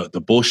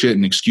the bullshit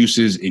and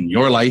excuses in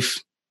your life,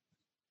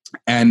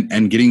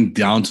 and getting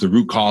down to the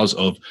root cause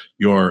of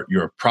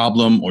your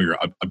problem or your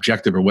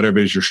objective or whatever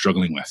it is you're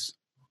struggling with.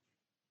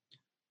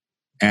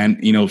 And,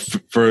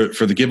 for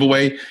the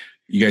giveaway,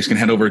 you guys can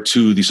head over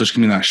to the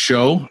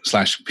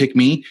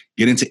socialcommunity.show/pickme,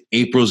 get into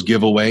April's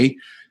giveaway.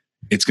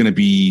 It's going to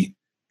be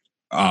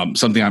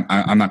something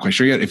I'm not quite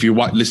sure yet. If you're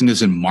listening to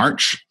this in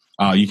March,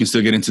 you can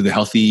still get into the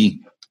healthy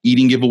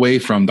eating giveaway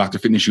from Dr.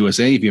 Fitness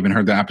USA. If you haven't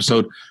heard that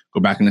episode, go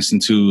back and listen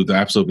to the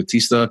episode with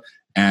Batista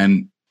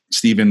and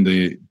Steven,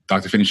 the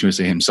Dr. Fitness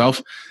USA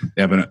himself.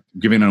 They have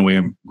giving away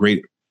a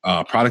great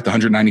product,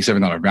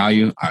 $197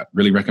 value. I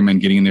really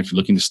recommend getting in there if you're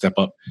looking to step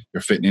up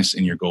your fitness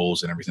and your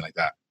goals and everything like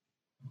that.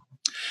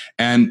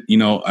 And,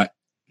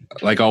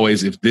 like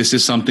always, if this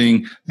is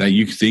something that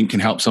you think can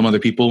help some other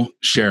people,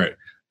 share it.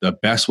 The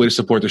best way to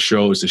support the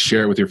show is to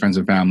share it with your friends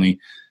and family.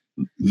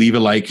 Leave a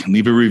like,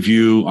 leave a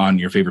review on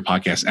your favorite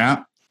podcast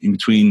app. In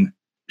between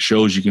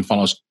shows, you can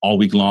follow us all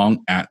week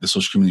long at the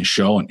Social Community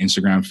Show on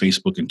Instagram,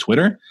 Facebook, and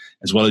Twitter,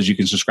 as well as you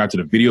can subscribe to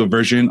the video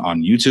version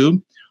on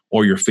YouTube.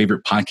 or your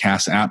favorite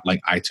podcast app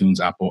like iTunes,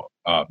 Apple,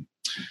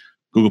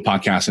 Google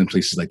Podcasts, and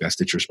places like that,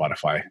 Stitcher,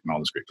 Spotify, and all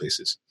those great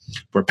places.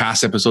 For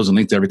past episodes and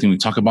links to everything we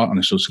talk about on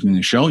the Social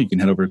Community Show, you can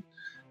head over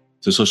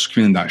to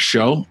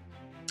socialcommunity.show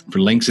for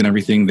links and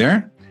everything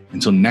there.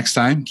 Until next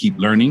time, keep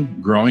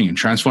learning, growing, and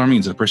transforming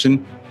into the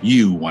person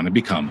you want to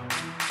become.